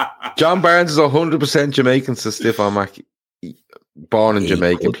 John Barnes is 100% Jamaican, says Stefan Mackey. Born in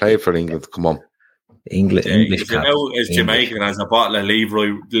Jamaica, played for England. Come on. English You know, as Jamaican as a bottle of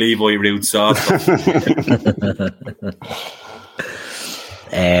Levi root sauce.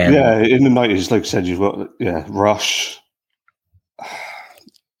 Yeah, in the 90s, like I said, you've got Rush.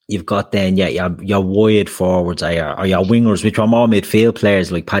 You've got then your wide forwards or your wingers, which are more midfield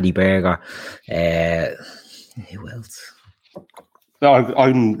players like Paddy Berger. Who else?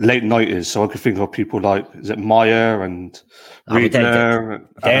 I'm late 90s, so I could think of people like, is it Meyer and Riedler?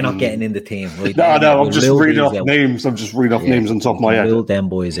 They're not getting in the team. Right? No, I'm just reading off names. I'm just reading off names on top of my head. Rule them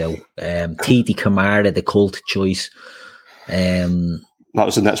boys out. Titi Kamara, the cult choice. That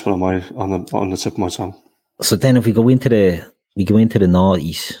was the next one on the tip of my tongue. So then, if we go into the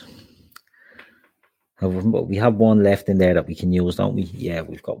noughties, we have one left in there that we can use, don't we? Yeah,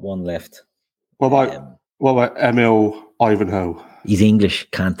 we've got one left. What about Emil Ivanhoe? He's English,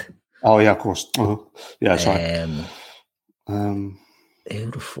 can't. Oh yeah, of course. Uh-huh. Yeah, sorry. Who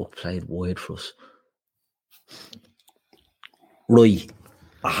the fuck played wide for us? Right,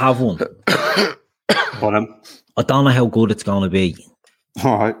 I have one. I don't know how good it's going to be.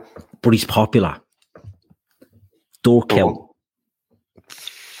 All right, but he's popular. Dorkel.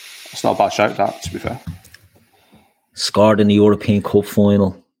 It's not a bad shout, that, to be fair. Scored in the European Cup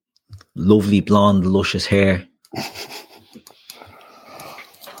final. Lovely blonde, luscious hair.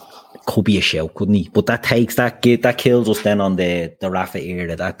 Could be a shout, couldn't he? But that kills us then on the Rafa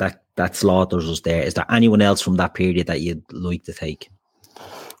era. That slaughters us there. Is there anyone else from that period that you'd like to take?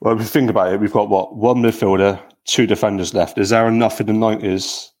 Well, if you think about it, we've got one midfielder, 2 defenders left. Is there enough in the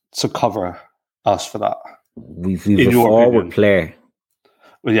 90s to cover us for that? We've a forward player.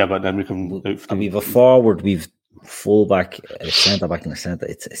 Well, yeah, but then we can. We've a forward. We've full back, a centre back, and a centre.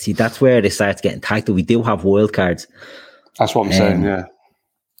 See, that's where it starts getting tight. We do have wild cards. That's what I'm saying. Yeah.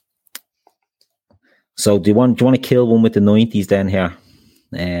 So do you want to kill one with the 90s then here?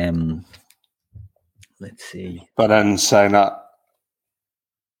 Let's see. But then saying that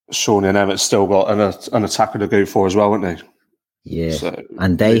Sean and Emmett's still got an attacker to go for as well, haven't they? Yeah, so,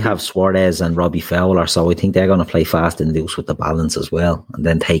 and they have Suarez and Robbie Fowler, so I think they're going to play fast and loose with the balance as well, and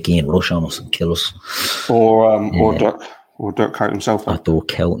then take Ian Rush on us and kill us. Or Dirk Kuyt himself. Or Dirk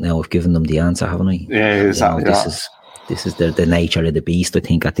Kuyt. Now I've given them the answer, haven't I? Yeah, exactly. This is the nature of the beast, I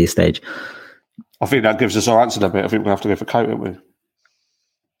think, at this stage. I think that gives us our answer a bit. I think we'll have to go for Kuyt, don't we?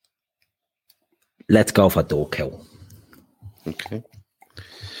 Let's go for Dirk Kuyt. Okay.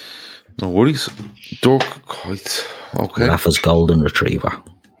 No worries. Dirk Kuyt. Okay. Rafa's golden retriever.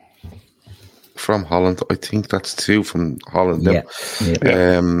 From Holland. I think that's 2 from Holland. Yeah.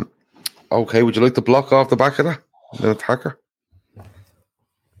 Okay, would you like to block off the back of that? The attacker?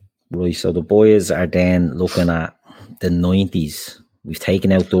 Right, so the boys are then looking at the 90s. We've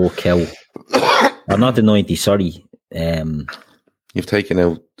taken out Dirk Kuyt. Or not the 90s, sorry. You've taken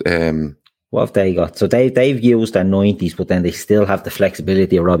out... what have they got? So they've used their 90s, but then they still have the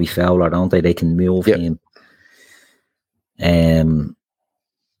flexibility of Robbie Fowler, don't they? They can move him.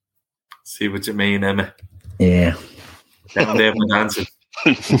 See what you mean, Emma. Yeah. Down there with dancing.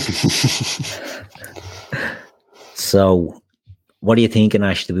 So, what are you thinking,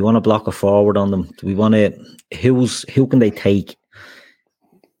 Ash? Do we want to block a forward on them? Do we want to? Who can they take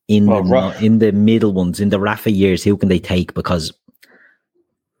in the middle ones in the Rafa years? Who can they take? Because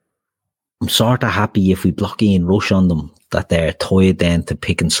I'm sort of happy if we block Ian Rush on them that they're tied then to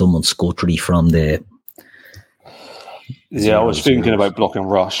picking someone scuttery from the. Yeah, I was thinking about blocking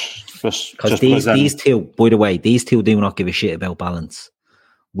Rush. Because these two, by the way, these two do not give a shit about balance.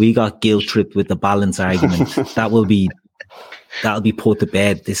 We got guilt tripped with the balance argument. That'll be put to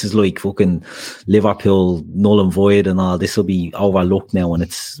bed. This is like fucking Liverpool null and void and all. This will be overlooked now when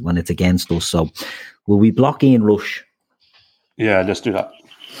it's against us. So, will we block Ian Rush? Yeah, let's do that.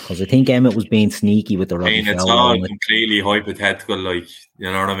 Because I think Emmett was being sneaky with the I Robbie mean, it's Fowler all one. completely hypothetical, like,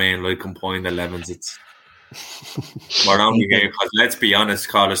 you know what I mean? Like combined 11s. It's we're only here because let's be honest,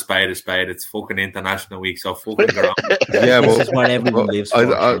 call a spade a spade. It's fucking international week, so fucking go on. Yeah, This well, is what everyone lives for.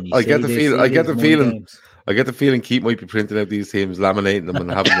 I get the feeling. I get the feeling. I get the feeling Keith might be printing out these teams, laminating them,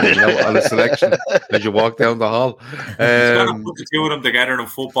 and having them out on a selection as you walk down the hall. He's gonna put the two of them together in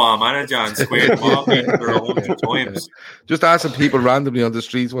Football Manager and square them off for 100 times. Just asking people randomly on the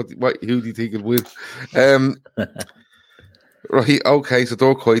streets who do you think it would win? Right, okay, so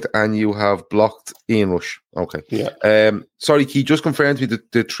Dorcoit, and you have blocked Ian Rush. Okay. Yeah. Sorry, Keith, just confirm to me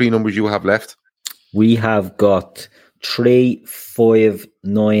the three numbers you have left. We have got 3, 5,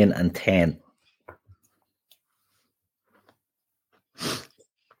 9, and 10.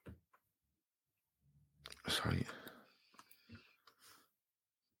 Sorry.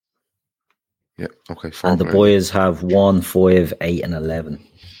 Yeah, okay. And the boys have 1, 5, 8, and 11.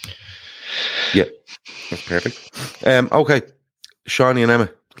 Yeah, that's perfect. Okay, Shawnee and Emma,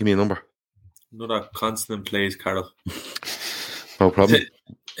 give me a number. Another constant plays, Carol. No problem.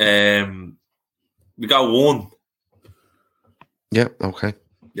 We got 1. Yeah, okay.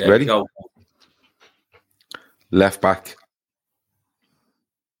 Yeah, ready? We got 1. Left back.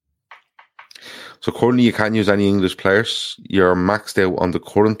 So currently you can't use any English players. You're maxed out on the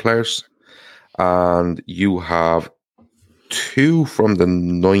current players. And you have 2 from the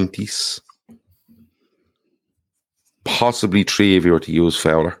 90s. Possibly 3 if you were to use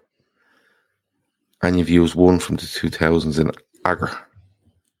Fowler. And you've used 1 from the 2000s in Agger.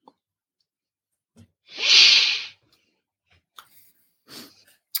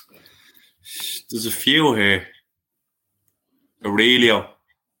 There's a few here. Aurelio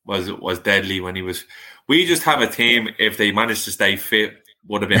was deadly when he was. We just have a team, if they managed to stay fit,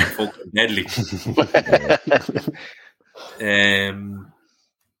 would have been fucking deadly.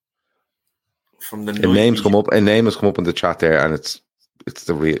 From the name has come up in the chat there, and it's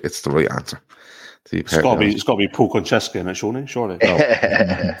the right answer. It's got to be Paul Konchesky in it, surely.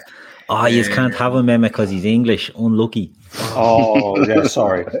 No. You can't have him, Emma, because he's English. Unlucky. Oh, yeah,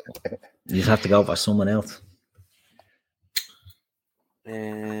 sorry. You just have to go for someone else.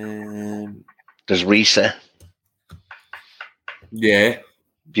 There's Risa. Yeah.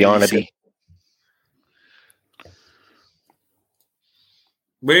 Bjarnaby.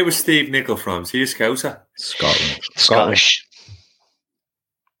 Where was Steve Nicol from? Is he a Scouser? Scottish.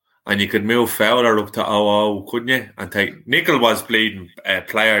 And you could move Fowler up to 00, couldn't you? And take Nicol was bleeding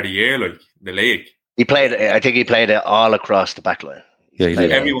player of the year, like the league. I think he played it all across the back line. Yeah, he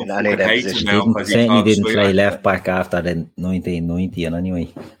did. Everyone hates him now. Certainly didn't play left back after the 1990 and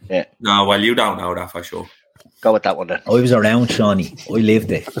anyway. Yeah. No, well, you don't know that for sure. Go with that one then. I was around, Shawnee. I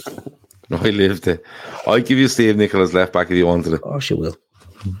lived it. No, I lived it. I'd give you Steve Nicol as left back if you wanted it. Oh, she will.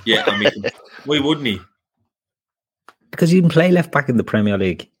 Yeah, I mean, why wouldn't he? Because he didn't play left back in the Premier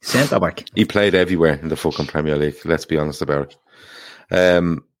League. Centre back. He played everywhere in the fucking Premier League. Let's be honest about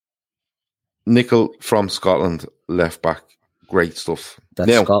it. Nicol from Scotland, left back. Great stuff.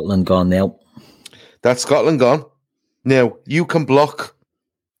 That's Scotland gone now. That's Scotland gone. Now, you can block.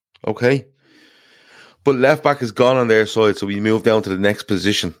 Okay? But left back is gone on their side, so we move down to the next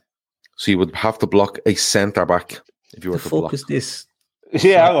position. So you would have to block a centre back if you were to block. What the fuck is this?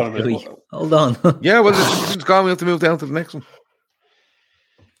 Yeah, hang on a minute. Hold on. Yeah, well, the position's gone. We have to move down to the next one.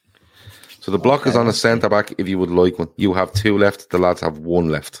 So the block is on a centre back if you would like one. You have 2 left. The lads have 1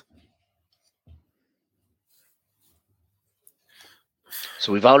 left.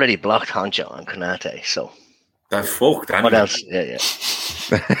 So we've already blocked Honcho and Konate, so That's fucked. Anyway. what else? Yeah.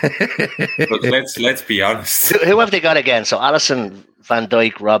 But let's be honest. Who have they got again? So Alisson, Van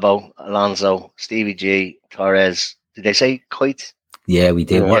Dijk, Robbo, Alonso, Stevie G, Torres. Did they say Coit? Yeah, we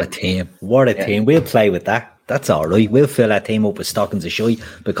did. What a team. What a team. We'll play with that. That's all right. We'll fill that team up with stockings of shite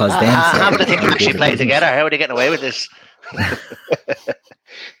because then... How many things actually play together? How are they getting away with this?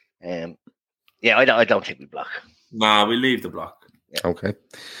 Yeah, I don't think we block. Nah, we leave the block. Yeah. Okay.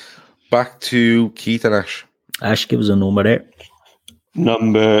 Back to Keith and Ash. Ash, give us a number there.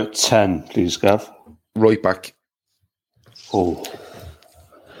 Number 10, please, Gav. Right back. Oh.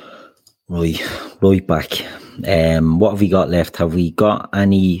 Right back. What have we got left? Have we got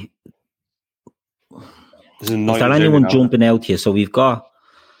any... Is there anyone jumping out here? So we've got...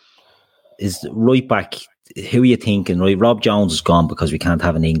 Is right back... Who are you thinking? Right, Rob Jones is gone because we can't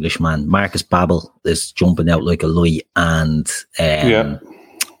have an Englishman. Marcus Babbel is jumping out like a light, and the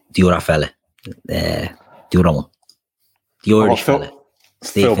other fella, the other one, the Irish fella,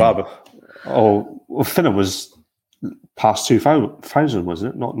 Phil Babbel. Oh, well, Finnan was past 2000,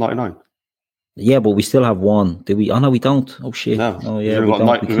 wasn't it? Not 99. Yeah, but we still have one. Do we? Oh no, we don't. Oh shit. No. Oh yeah, We've we got don't.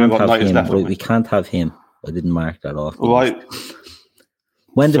 Knight- We we've can't got have Knight is him. definitely- Right, we can't have him. I didn't mark that off. Right.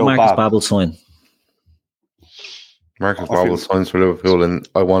 When did Phil Marcus Babb. Babel sign? Marcus I Babel think- signs for Liverpool, and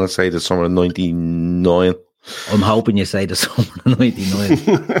I want to say the summer of '99. I'm hoping you say the summer of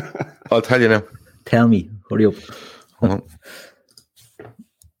 '99. I'll tell you now. Tell me. Hurry up. Hold on.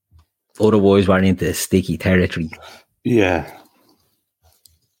 Otherwise, we're into sticky territory. Yeah.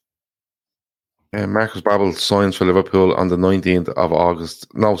 Marcus Babel signs for Liverpool on the 19th of August.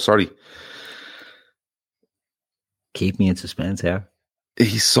 No, sorry. Keep me in suspense here.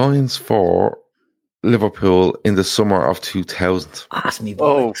 He signs for Liverpool in the summer of 2000. Ask me,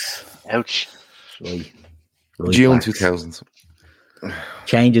 Oh, boys. ouch. Right. June backs. 2000.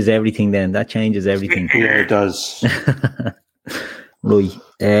 Changes everything then. That changes everything. Yeah, it does. Right.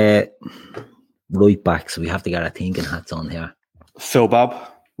 Right back. So we have to get our thinking hats on here. Phil Babb.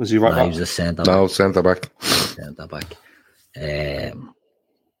 Was he right No, he back? was a centre No, centre back. Centre back.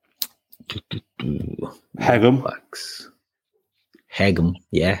 Hegum. Backs. Hegum,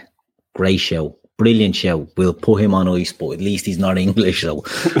 yeah. Great show. Brilliant show. We'll put him on ice, but at least he's not English, so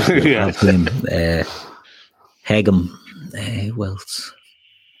we'll Yeah. have him. Hegum. Who else?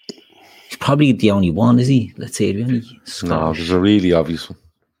 He's probably the only one, is he? Let's say the only No, Scottish. there's a really obvious one.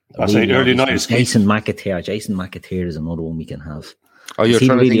 I say early obvious 90s. one. Jason McAteer. Jason McAteer is another one we can have. Oh, Is you're he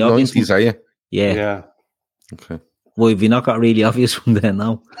trying really to think obvious 90s, are you? Yeah. Yeah. Okay. Well, have you not got a really obvious one then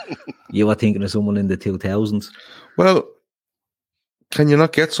now? You were thinking of someone in the 2000s. Well, can you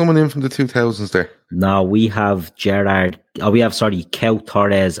not get someone in from the 2000s there? No, we have Gerrard. Keut,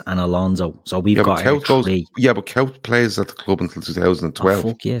 Torres, and Alonso. So we've Yeah, got but our Keut goes. three. Yeah, but Keut plays at the club until Oh, 2012.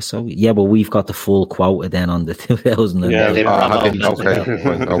 fuck yeah, so yeah, but we've got the full quota then on the 2000. Yeah, they-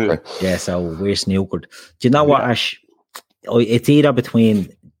 Okay. Yeah, so we're snookered. Do you know what, Ash? It's either between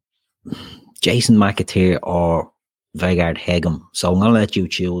Jason McAteer or Vegard Hegum. So I'm gonna let you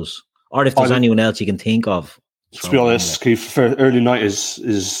choose. Or if there's I- anyone else you can think of. To be honest, Keith, for early 90s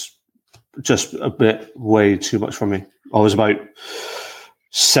is just a bit way too much for me. I was about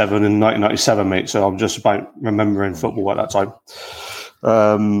 7 in 1997, mate, so I'm just about remembering football at that time.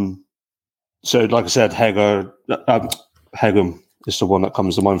 So, like I said, Hegum is the one that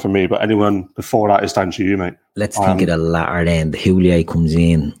comes to mind for me, but anyone before that is down to you, mate. Let's think of the latter end. Houllier comes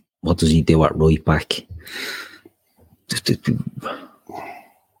in. What does he do at right back?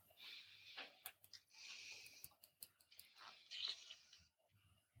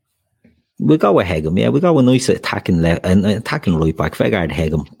 We go with Hegum, yeah. We go with nice attacking attacking right back. Vegard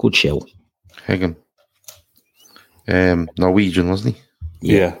Hegum, good show. Hagen. Norwegian, wasn't he?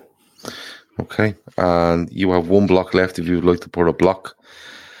 Yeah. Okay. And you have one block left if you would like to put a block.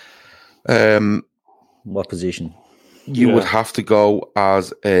 What position? You Yeah. would have to go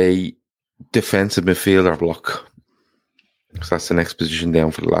as a defensive midfielder block. Because that's the next position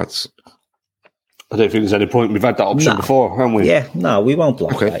down for the lads. I don't think there's any point. We've had that option No. before, haven't we? Yeah, no, we won't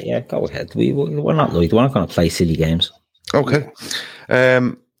block Okay. that. Yeah, go ahead. We're not like we're not going to play silly games. Okay.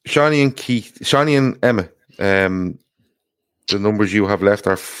 Shawnee and Emma, the numbers you have left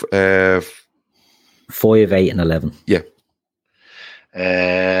are 5, 8, and 11.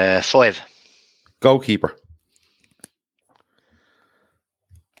 5. goalkeeper.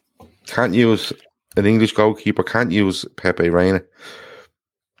 Can't use an English goalkeeper, can't use Pepe Reina.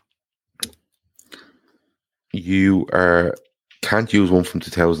 You can't use one from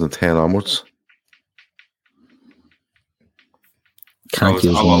 2010 onwards. Can't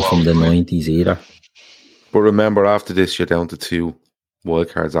use one from the 90s either. But remember, after this, you're down to 2 wild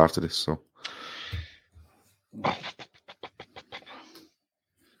cards after this. So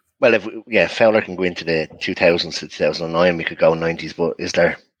Well, Fowler can go into the 2000s to 2009. We could go 90s, but is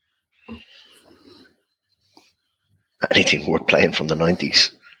there anything worth playing from the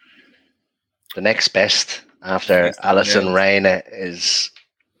 90s? The next best after Alisson Reina is,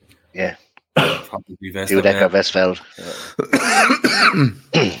 Probably Dudek or Westfeld.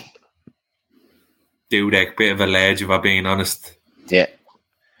 Dudek, bit of a ledge, if I'm being honest. Yeah.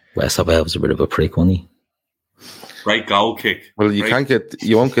 Westerveld was a bit of a prick, wasn't he? Right goal kick. well, you won't get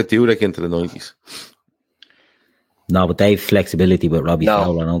Dudek into the 90s. No, but they have flexibility with Robbie No.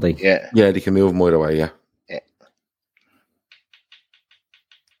 Fowler, don't they? Yeah. Yeah, they can move him either way. Yeah.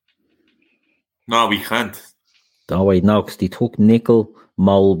 No, we can't. Oh wait, no, because they took Nickel,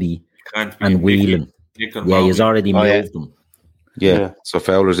 Molby, Can't be and Whelan. Nickel Yeah, Mowbray. he's already Oh, yeah. moved them. Yeah. Yeah. So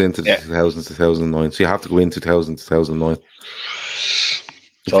Fowler's into Yeah. 2000, 2009. So you have to go in 2000, 2009. You So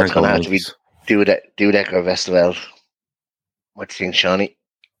it's can't going to go have to be 90s. Dudek or Westfeld. What do you think, Shawnee?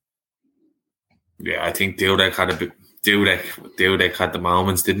 Yeah, I think Dudek had a bit. Dudek had the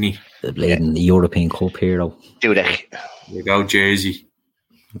moments, didn't he? The bleeding European Cup hero. Dudek. There you go, Jersey.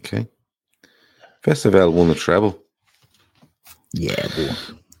 Okay. Festival won the treble. Yeah, boy.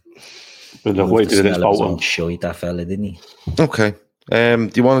 But the way to do this on shite, that fella, didn't he? Okay.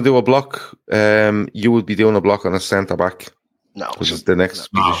 Do you want to do a block? You would be doing a block on a centre back. No. Which is the next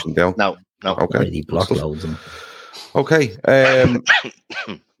position down. No. Okay. Already block loads of them. Okay.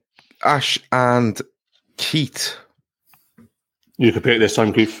 Ash and Keith. You can pick this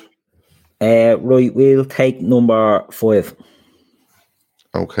time, Keith. Right, we'll take number 5.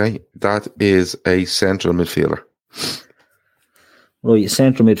 Okay. That is a central midfielder. Right,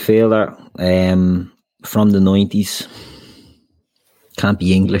 central midfielder from the 90s. Can't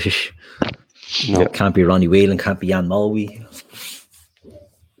be English. No. Can't be Ronnie Whelan, can't be Jan Mulvey.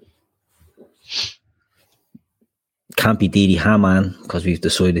 Can't be Didi Hamann because we've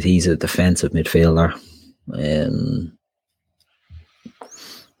decided he's a defensive midfielder.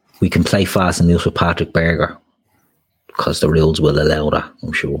 We can play fast and loose with Patrick Berger because the rules will allow that,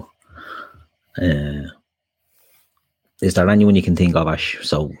 I'm sure. Is there anyone you can think of, Ash?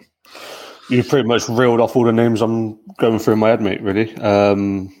 So You pretty much reeled off all the names I'm going through in my head, mate, really.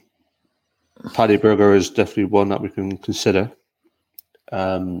 Paddy Berger is definitely one that we can consider.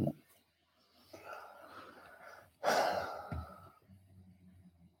 Like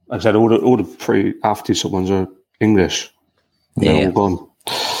I said, all the pretty athletes ones are English. They're all gone.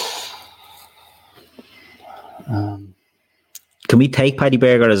 can we take Paddy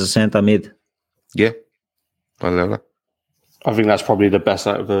Berger as a centre mid? Yeah. I'll allow that. I think that's probably the best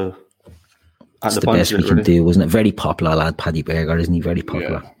out of the That's the best we can do, isn't it? Very popular lad, Paddy Berger, isn't he? Very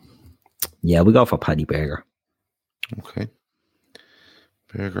popular. Yeah, we go for Paddy Berger. Okay.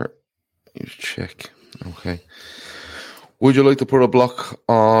 Berger. You check. Okay. Would you like to put a block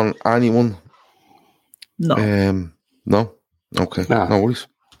on anyone? No. No? Okay. Nah. No worries.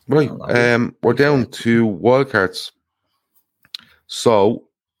 Right. We're down to wildcards. So,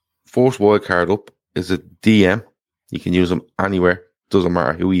 first wildcard up is a DM. You can use him anywhere. Doesn't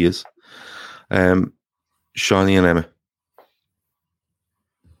matter who he is. Shawnee and Emma.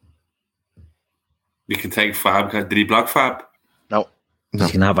 We can take Fab. Did he block Fab? No. You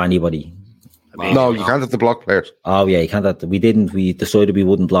can have anybody. No, you can't have the block players. Oh yeah, you can't have we decided we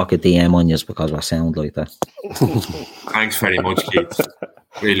wouldn't block a DM on you because we sound like that. Thanks very much, Keith.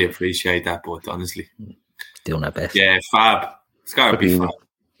 Really appreciate that, but honestly. Doing our best. Yeah, Fab. It's gotta be Fab.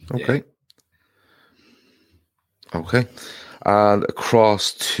 Okay. Yeah. Okay. And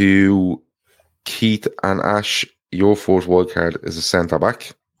across to Keith and Ash, your fourth wildcard is a centre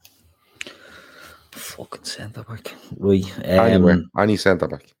back. Fucking centre back. Right. Anywhere. Any centre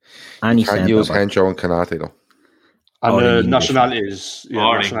back. Any Can't centre use back. Henshaw and Kanate though. And nationalities.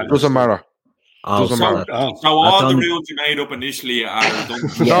 Doesn't matter. Oh, Doesn't so matter. So all the only- rules you made up initially are done.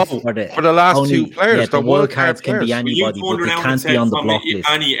 Yeah, No, for the last only- two players, yeah, the the wildcards can be players. anybody, but they can't be on the block list.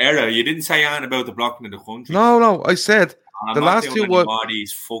 Any error. You didn't say anything about the blocking in the country. No, I said I'm the not last doing two any wild, more of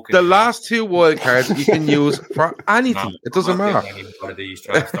these fucking- the last two wildcards you can use for anything. No, It doesn't I'm not matter. doing any more of these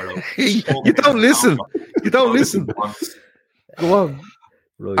drafts, they're You don't listen. You don't listen. Go on.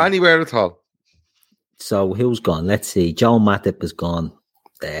 Right. Anywhere at all. So who's gone? Let's see. Joe Matip is gone.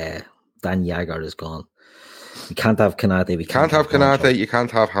 Dan Jagger is gone. We can't have Kanate. We Can't have Kanate. You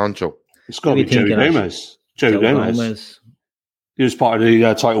can't have Hancho. It's got to be Joey Gomez. Joey Gomez. He was part of the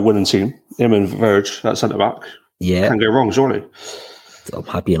title winning team. Him and Verge, that centre back. Yeah. Can't go wrong, surely. I'm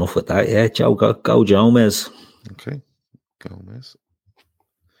happy enough with that. Yeah, Joe, go Gomez. Okay. Gomez.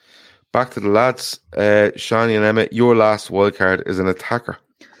 Back to the lads. Shawnee and Emmett, your last wildcard is an attacker.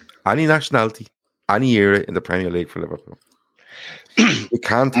 Any nationality, any era in the Premier League for Liverpool. You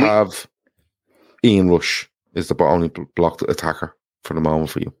can't have Ian Rush is the only blocked attacker for the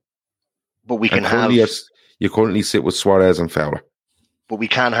moment for you. But we can have... You currently sit with Suarez and Fowler. But we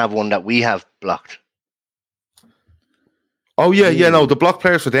can have one that we have blocked. Oh, yeah, no, the block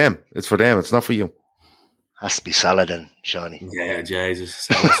players for them. It's for them. It's not for you. Has to be Saladin, Shawnee. Yeah, Jesus.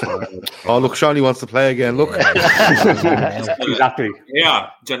 Oh, look, Shawnee wants to play again. Look. Exactly.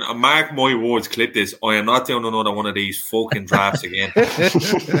 Yeah, Jen, mark my words, clip this. I am not doing another one of these fucking drafts again.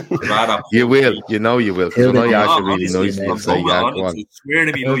 You will. You know you will. You know you actually really nice to say, yeah, go on. It's swear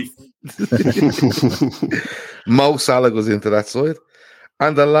to me life. Mo Salah goes into that side.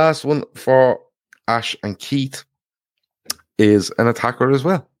 And the last one for Ash and Keith is an attacker as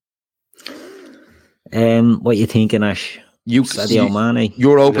well. What you thinking, Ash? Sadio Mane.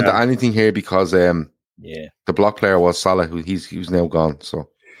 You're open to anything here because the yeah, block player was Salah, who's now gone. So,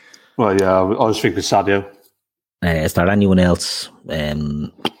 well, yeah, I was thinking Sadio. Is there anyone else?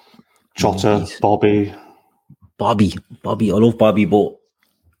 Jota, Bobby. Bobby. I love Bobby, but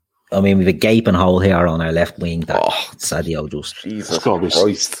I mean, we've a gaping hole here on our left wing that Sadio just... Jesus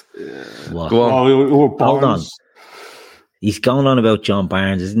Christ. What? Go on. Hold on. He's going on about John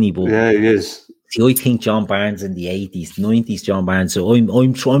Barnes, isn't he? But yeah, he is. See, I think John Barnes in the 80s, 90s, John Barnes. So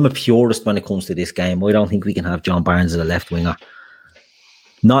I'm a purist when it comes to this game. I don't think we can have John Barnes as a left winger.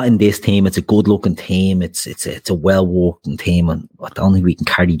 Not in this team. It's a good looking team. It's a well working team, and I don't think we can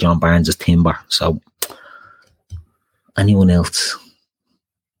carry John Barnes as timber. So anyone else?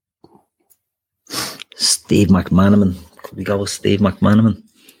 Steve McManaman. Could we go with Steve McManaman?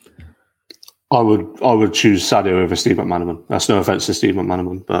 I would choose Sadio over Steve McManaman. That's no offense to Steve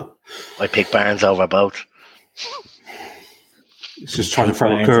McManaman, but I pick Barnes over both. It's just trying to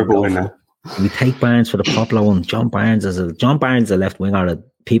throw a curveball in there. We take Barnes for the popular one. John Barnes is a left winger.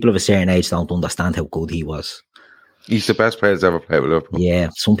 People of a certain age don't understand how good he was. He's the best player that's ever played with Liverpool. Yeah,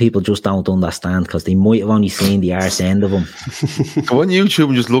 some people just don't understand because they might have only seen the arse end of him. Go on YouTube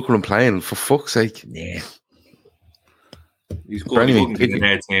and just look at him playing, for fuck's sake. Yeah. He's good. He wouldn't get an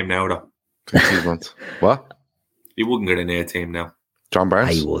A team now, though. What? He wouldn't get an A team now. John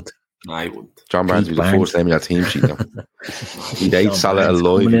Barnes? I would. No, I wouldn't. John Barnes would be the first name in that team sheet now. He'd ate Salah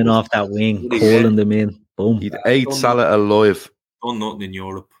alive. Coming in off that wing, calling them in. Boom. He'd ate Salah alive. Done nothing in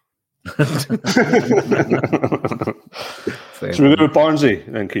Europe. Should we go with Barnesy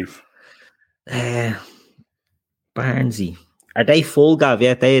then, Keith? Barnesy. Are they full, Gav?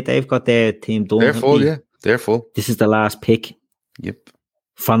 Yeah, they've got their team done. They're full, yeah. They're full. This is the last pick. Yep.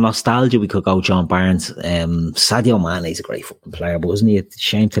 For nostalgia, we could go John Barnes. Sadio Mane is a great fucking player, but isn't he? It's a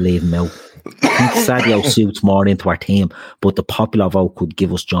shame to leave him out. I think Sadio suits more into our team, but the popular vote could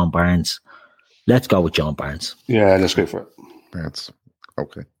give us John Barnes. Let's go with John Barnes. Yeah, let's go for it. Barnes.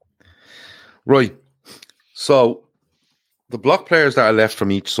 Okay. Right. So, the block players that are left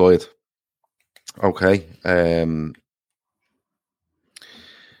from each side. Okay.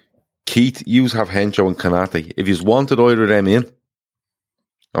 Keith, you have Hencho and Kanate. If you wanted either of them in,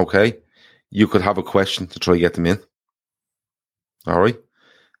 okay, you could have a question to try to get them in. All right.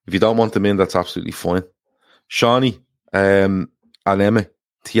 If you don't want them in, that's absolutely fine. Shawnee, Aleme,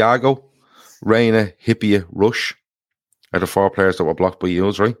 Thiago, Reina, Hyypiä, Rush are the 4 players that were blocked by you,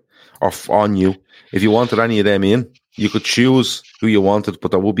 right? Or on you. If you wanted any of them in, you could choose who you wanted,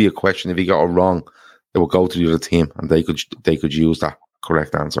 but there would be a question. If you got it wrong, it would go to the other team, and they could use that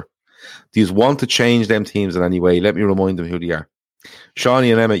correct answer. Do you want to change them teams in any way? Let me remind them who they are.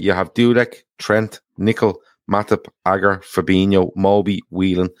 Shawnee and Emma, you have Dudek, Trent, Nickel, Matip, Agar, Fabinho, Moby,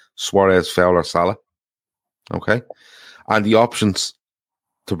 Whelan, Suarez, Fowler, Salah. Okay? And the options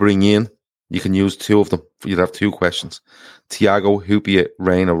to bring in, you can use 2 of them. You'd have 2 questions. Thiago, Hyypiä,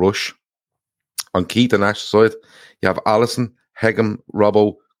 Reina, Rush. On Keith and Ash's side, you have Allison, Hegem,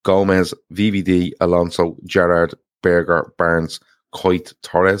 Robbo, Gomez, VVD, Alonso, Gerrard, Berger, Barnes, Coit,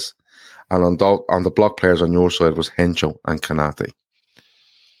 Torres. And on the block players on your side was Hencho and Kanate.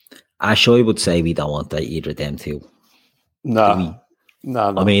 Ash, I would say we don't want either of them two. No.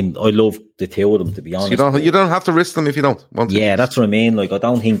 I mean, I love the 2 of them, to be honest. So you don't have to risk them if you don't want to. Yeah, that's what I mean. Like, I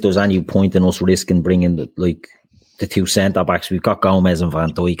don't think there's any point in us risking bringing the 2 centre-backs. We've got Gomez and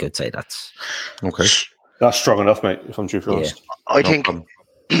Van Dijk. I'd say that's... Okay. That's strong enough, mate, if I'm true for honest. I think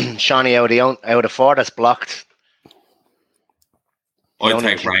Shawnee out of 4 that's blocked. I'd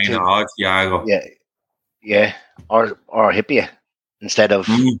take Reina or Thiago. Yeah. Or Hyypiä instead of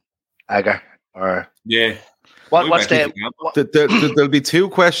Agar. Or what's there'll be 2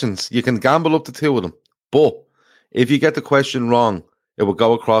 questions. You can gamble up to 2 of them. But if you get the question wrong, it will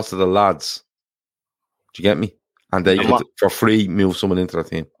go across to the lads. Do you get me? And they could, for free, move someone into their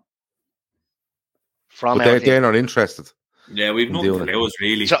team. But they're not interested. Yeah, we've nothing to lose,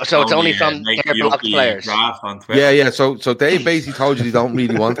 really. So it's only from their blocked players. Yeah. So they basically told you they don't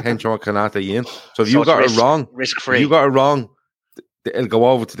really want Hencho or Kanate in. So if you got it wrong, risk-free. If you got it wrong, it'll go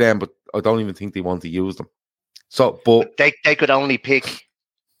over to them, but I don't even think they want to use them. So, but they could only pick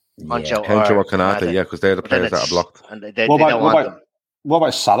Hencho or Kanate, because they're the players that are blocked. And they don't want them. What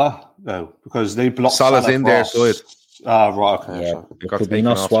about Salah, though? Because they blocked Salah's Salah in their side. Right, okay. Yeah,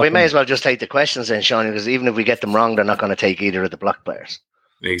 we may as well just take the questions then, Sean, because even if we get them wrong, they're not going to take either of the block players.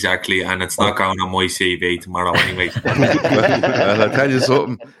 Exactly, and it's not going on my CV tomorrow anyway. Well, I'll tell you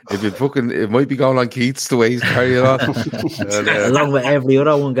something. If it might be going on Keith's the way he's carrying on. Along with every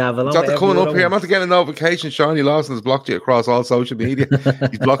other one, Gav. After coming up here, I'm not getting a notification. Shawnee Lawson has blocked you across all social media.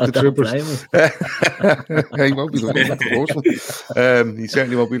 He's blocked the troopers. He won't be the first one. He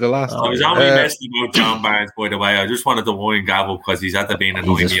certainly won't be the last. I was only messing about John Barnes, by the way. I just wanted to wind Gav because he's at the being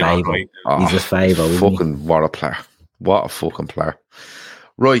annoying me all right. He's his favourite. Fucking what a player. What a fucking player.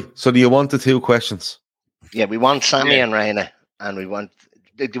 Right, so do you want the 2 questions? Yeah, we want Sammy Yeah. and Reina, and we want.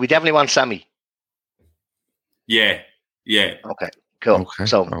 Do we definitely want Sammy? Yeah. Okay, cool. Okay,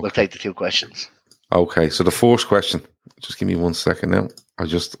 So okay. we'll take the 2 questions. Okay, so the first question, just give me 1 second now. I'm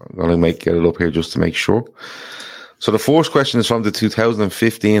going to get it up here just to make sure. So the first question is from the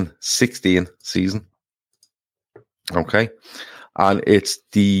 2015-16 season. Okay. And it's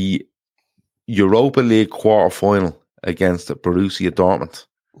the Europa League quarter-final against Borussia Dortmund.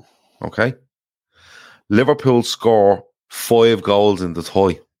 Okay. Liverpool score 5 goals in the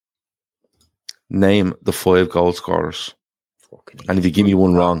tie. Name the 5 goal scorers. And if you give me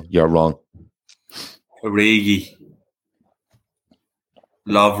one wrong, you're wrong. Origi,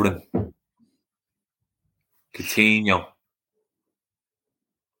 Lovren, Coutinho,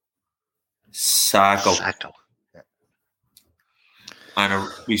 Sacco. And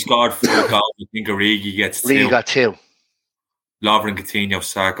we scored 4 goals. I think Origi gets 2. Really got 2. Lovren, Coutinho,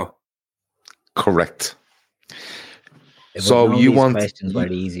 Sacco. Correct. If So I'd known you these want- questions were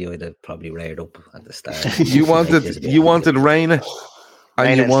easy, I'd have probably read up at the start. You wanted Reina, and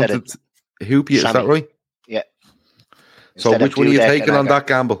Reina you instead wanted Hoopia, is that Sammy. right? Yeah. So Instead of which one are you Dudek taking and on Agar. that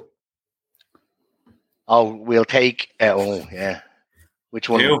gamble? Oh, we'll take. Which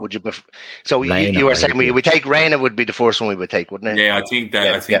one Who? would you prefer? So Reina, you were I saying would we take Reina would be the first one we would take, wouldn't it? Yeah, I think that.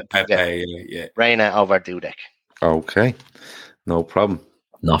 Yeah, I think yeah, Pepe. Yeah. Reina over Dudek. Okay, no problem.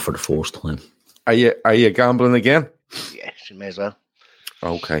 Not for the first time. Are you gambling again? Yeah, she may as well.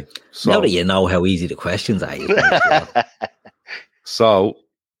 Okay, Now so that you know how easy the questions are, you might as well. so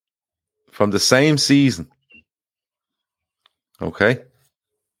from the same season. Okay,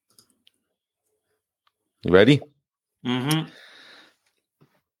 you ready? Mm-hmm.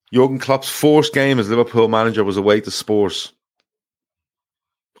 Jurgen Klopp's first game as Liverpool manager was away to Spurs.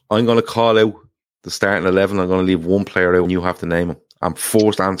 I'm going to call out the starting 11. I'm going to leave one player out and you have to name him. I'm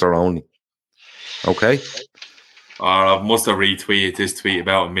first answer only. Okay? I must have retweeted this tweet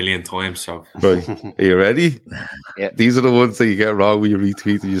about 1 million times. So Right. Are you ready? Yeah. These are the ones that you get wrong when you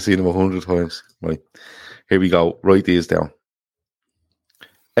retweet and you've seen them 100 times. Right. Here we go. Write these down.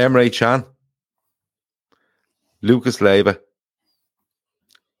 Emre Can, Lucas Leiva,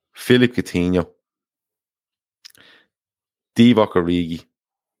 Philip Coutinho, Divock Origi,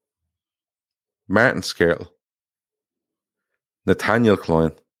 Martin Skrtel, Nathaniel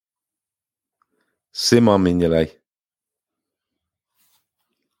Klein, Simon Mignolet,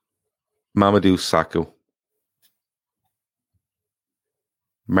 Mamadou Sakho,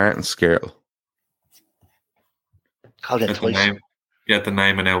 Martin Skrtel. Called in get the twice. name. Get the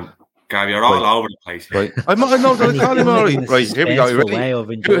name and now. Gav, you're all over the place. Right. I'm not calling him all right. Right, here we go. You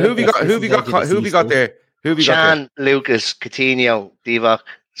ready? Who have you got? Who have you got there? Who have you got there? Chan, Lucas, Coutinho, Divock,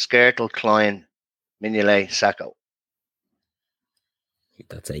 Skrtel, Klein, Mignolet, Sacco.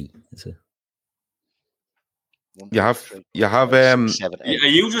 That's 8. Is it? You have 7, Are 8.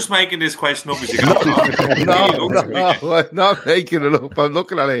 you just making this question up as you go along? No, I'm not making it up. I'm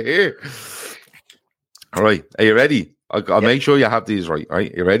looking at it here. All right. Are you ready? I'll make sure you have these right. All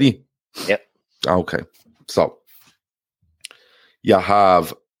right. You ready? Yep. Okay. So you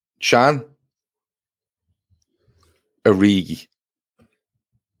have Chan, Origi,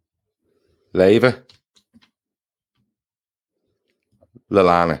 Leiva,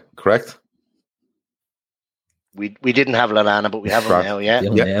 Lallana, correct? We didn't have Lallana, but we have him Right. now, yeah.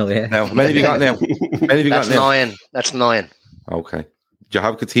 Yeah, Yep. now, yeah. Now, how many have you got now? How many have you got That's now? 9. That's 9. Okay. Did you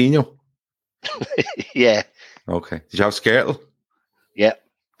have Coutinho? Yeah. Okay. Did you have Skrtel? Yeah.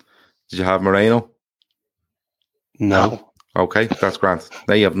 Did you have Moreno? No. Okay, that's grand.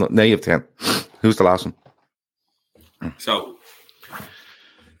 Now you have 10. Who's the last one? So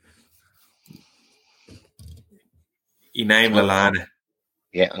you named Lallana.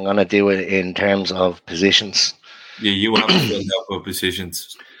 Yeah, I'm going to do it in terms of positions. Yeah, you have to build up with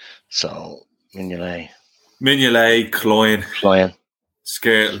positions. So, Mignolet, Mignolet, Klein, Klein,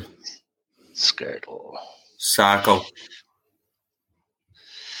 Skrtel, Skrtel, Sacco,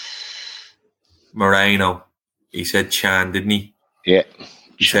 Moreno. He said Chan, didn't he? yeah,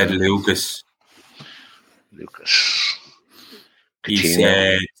 He said Lucas. Lucas, He Coutinho,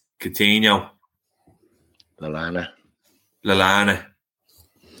 said Coutinho, Lallana, Lallana,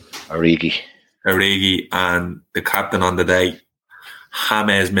 Origi, and the captain on the day,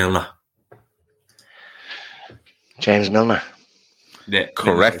 James Milner. James Milner. Yeah,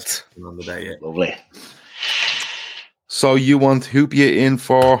 Correct. on the day, yeah. Lovely. So you want Hoopia in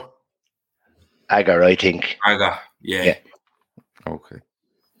for? Agar, I think. Braga, yeah. Yeah. Okay.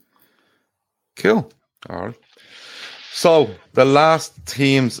 Cool. All right. So the last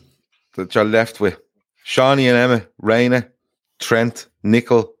teams that you're left with: Shawnee and Emma, Reina, Trent,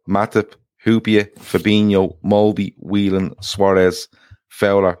 Nickel, Matip, Hupia, Fabinho, Moldy, Whelan, Suarez,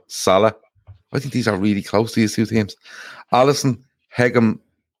 Fowler, Salah. I think these are really close, these two teams. Alisson, Hegem,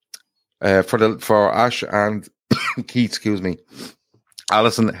 for Ash and Keith, excuse me.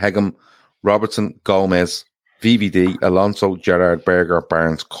 Alisson, Hegem, Robertson, Gomez, VVD, Alonso, Gerrard, Berger,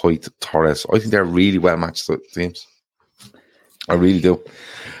 Barnes, Coit, Torres. I think they're really well matched teams. I really do.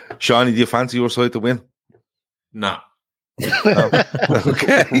 Shawnee, do you fancy your side to win? No.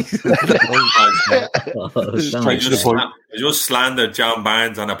 Okay. I just slandered John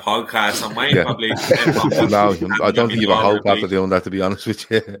Barnes on a podcast. I might probably. No, I don't think you have a hope after doing that, to be honest with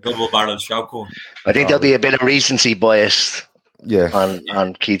you. Double barrel shotgun. I think there'll be a bit of recency bias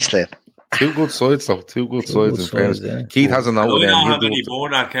on Keith's team. Two good sides, though. Two good sides, in fairness. Yeah. Keith hasn't known them. I don't know how many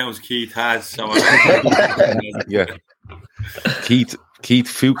bonus accounts Keith has. So yeah. Keith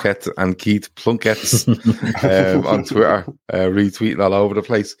Fouquet and Keith Plunkets on Twitter, retweeting all over the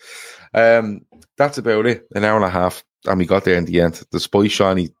place. That's about it. An hour and a half, and we got there in the end. Despite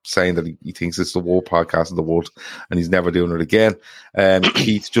Shawnee saying that he thinks it's the worst podcast in the world and he's never doing it again.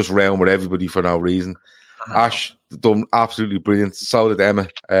 Keith just round with everybody for no reason. Ash done absolutely brilliant. So did Emma.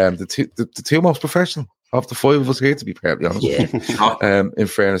 The two most professional of the five of us here, to be perfectly honest. Yeah. In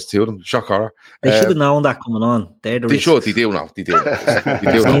fairness to them, shock horror. They should have known that coming on. They should. They do now. They do.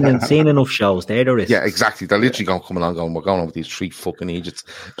 Seen enough shows. They're the risk. Yeah, exactly. They're literally coming along. We're going on with these three fucking idiots.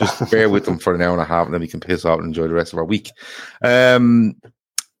 Just bear with them for an hour and a half, and then we can piss off and enjoy the rest of our week. Emma,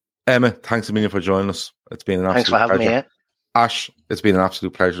 thanks a million for joining us. It's been an absolute pleasure. Thanks for having me. Ash, it's been an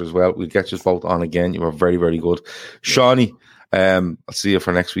absolute pleasure as well. We'll get you both on again. You were very, very good. Shawnee, I'll see you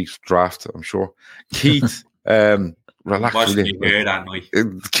for next week's draft, I'm sure. Keith, relax.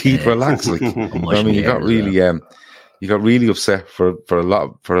 Keith, relax. Like, I mean, you got really upset for a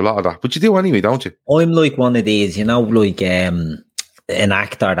lot of that, but you do anyway, don't you? I'm like one of these, like an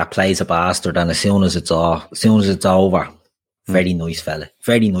actor that plays a bastard, and as soon as it's over. Very nice fella.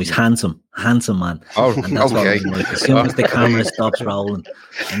 Very nice. Handsome man. Oh, and that's okay. Like. As soon as the camera stops rolling,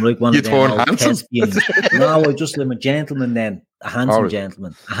 I'm like one of them old thespians. No, I'm a gentleman then. A handsome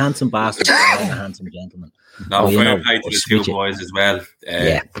gentleman. A handsome bastard. A handsome gentleman. No, fair play to the two boys as well.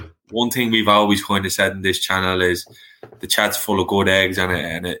 One thing we've always kind of said in this channel is the chat's full of good eggs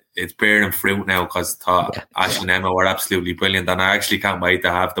and it's bearing fruit now because Ash and Emma were absolutely brilliant, and I actually can't wait to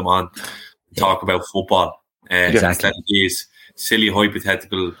have them on to talk about football. Instead of these silly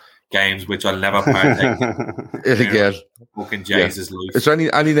hypothetical games which I'll never partake in. Again. Fucking Jesus life. Is there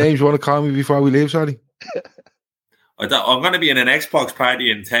any names you want to call me before we leave, Shadi? I'm going to be in an Xbox party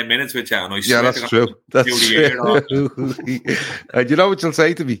in 10 minutes with you, and I swear that's true. That's true. And you know what you'll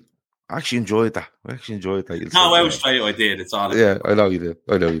say to me? I actually enjoyed that. No, I was straight. I did. It's all. Yeah, I know you did.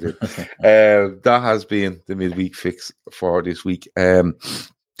 That has been the midweek fix for this week.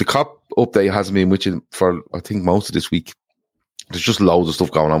 The COP update hasn't been with you for, I think, most of this week. There's just loads of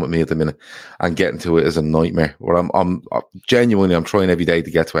stuff going on with me at the minute, and getting to it is a nightmare. Where I'm genuinely, I'm trying every day to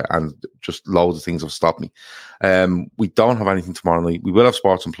get to it, and just loads of things have stopped me. We don't have anything tomorrow night. We will have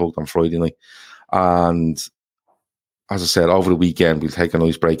Sports Unplugged on Friday night, and as I said, over the weekend we'll take a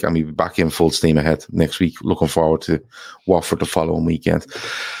nice break, and we'll be back in full steam ahead next week. Looking forward to Watford the following weekend.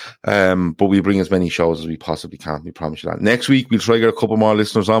 But we bring as many shows as we possibly can. We promise you that. Next week, we'll try to get a couple more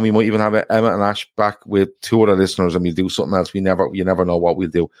listeners on. We might even have Emma and Ash back with two other listeners, and we'll do something else. You never know what we'll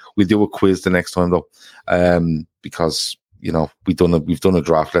do. We'll do a quiz the next time, though, because we've done a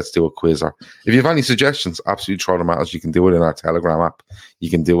draft. Let's do a quiz. Or if you have any suggestions, absolutely throw them at us. You can do it in our Telegram app. You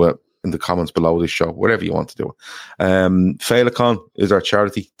can do it in the comments below this show, whatever you want to do it. Failacon is our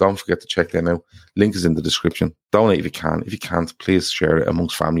charity. Don't forget to check them out. Link is in the description. Donate if you can. If you can't, please share it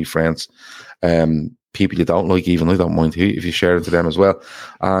amongst family, friends, people you don't like. Even I don't mind who, if you share it to them as well.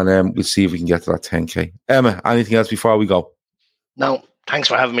 And we'll see if we can get to that 10k. Emma, anything else before we go? No, thanks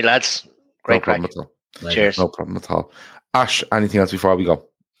for having me, lads. Great crack. Cheers. No problem at all. Ash, anything else before we go?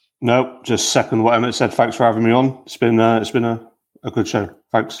 No, just second what Emma said. Thanks for having me on. It's been a good show.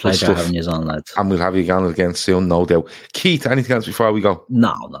 Thanks. Pleasure having you on, lads. And we'll have you again soon, no doubt. Keith, anything else before we go?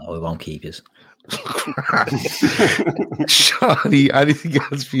 No, we won't keep you. Shawnee, anything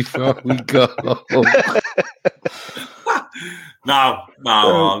else before we go? No.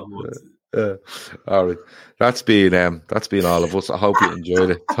 All good. All right. That's been all of us. I hope you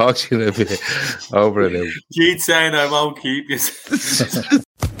enjoyed it. Talk to you in a bit. Over and out. Keith saying I won't keep you. Sports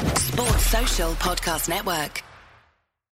Social Podcast Network.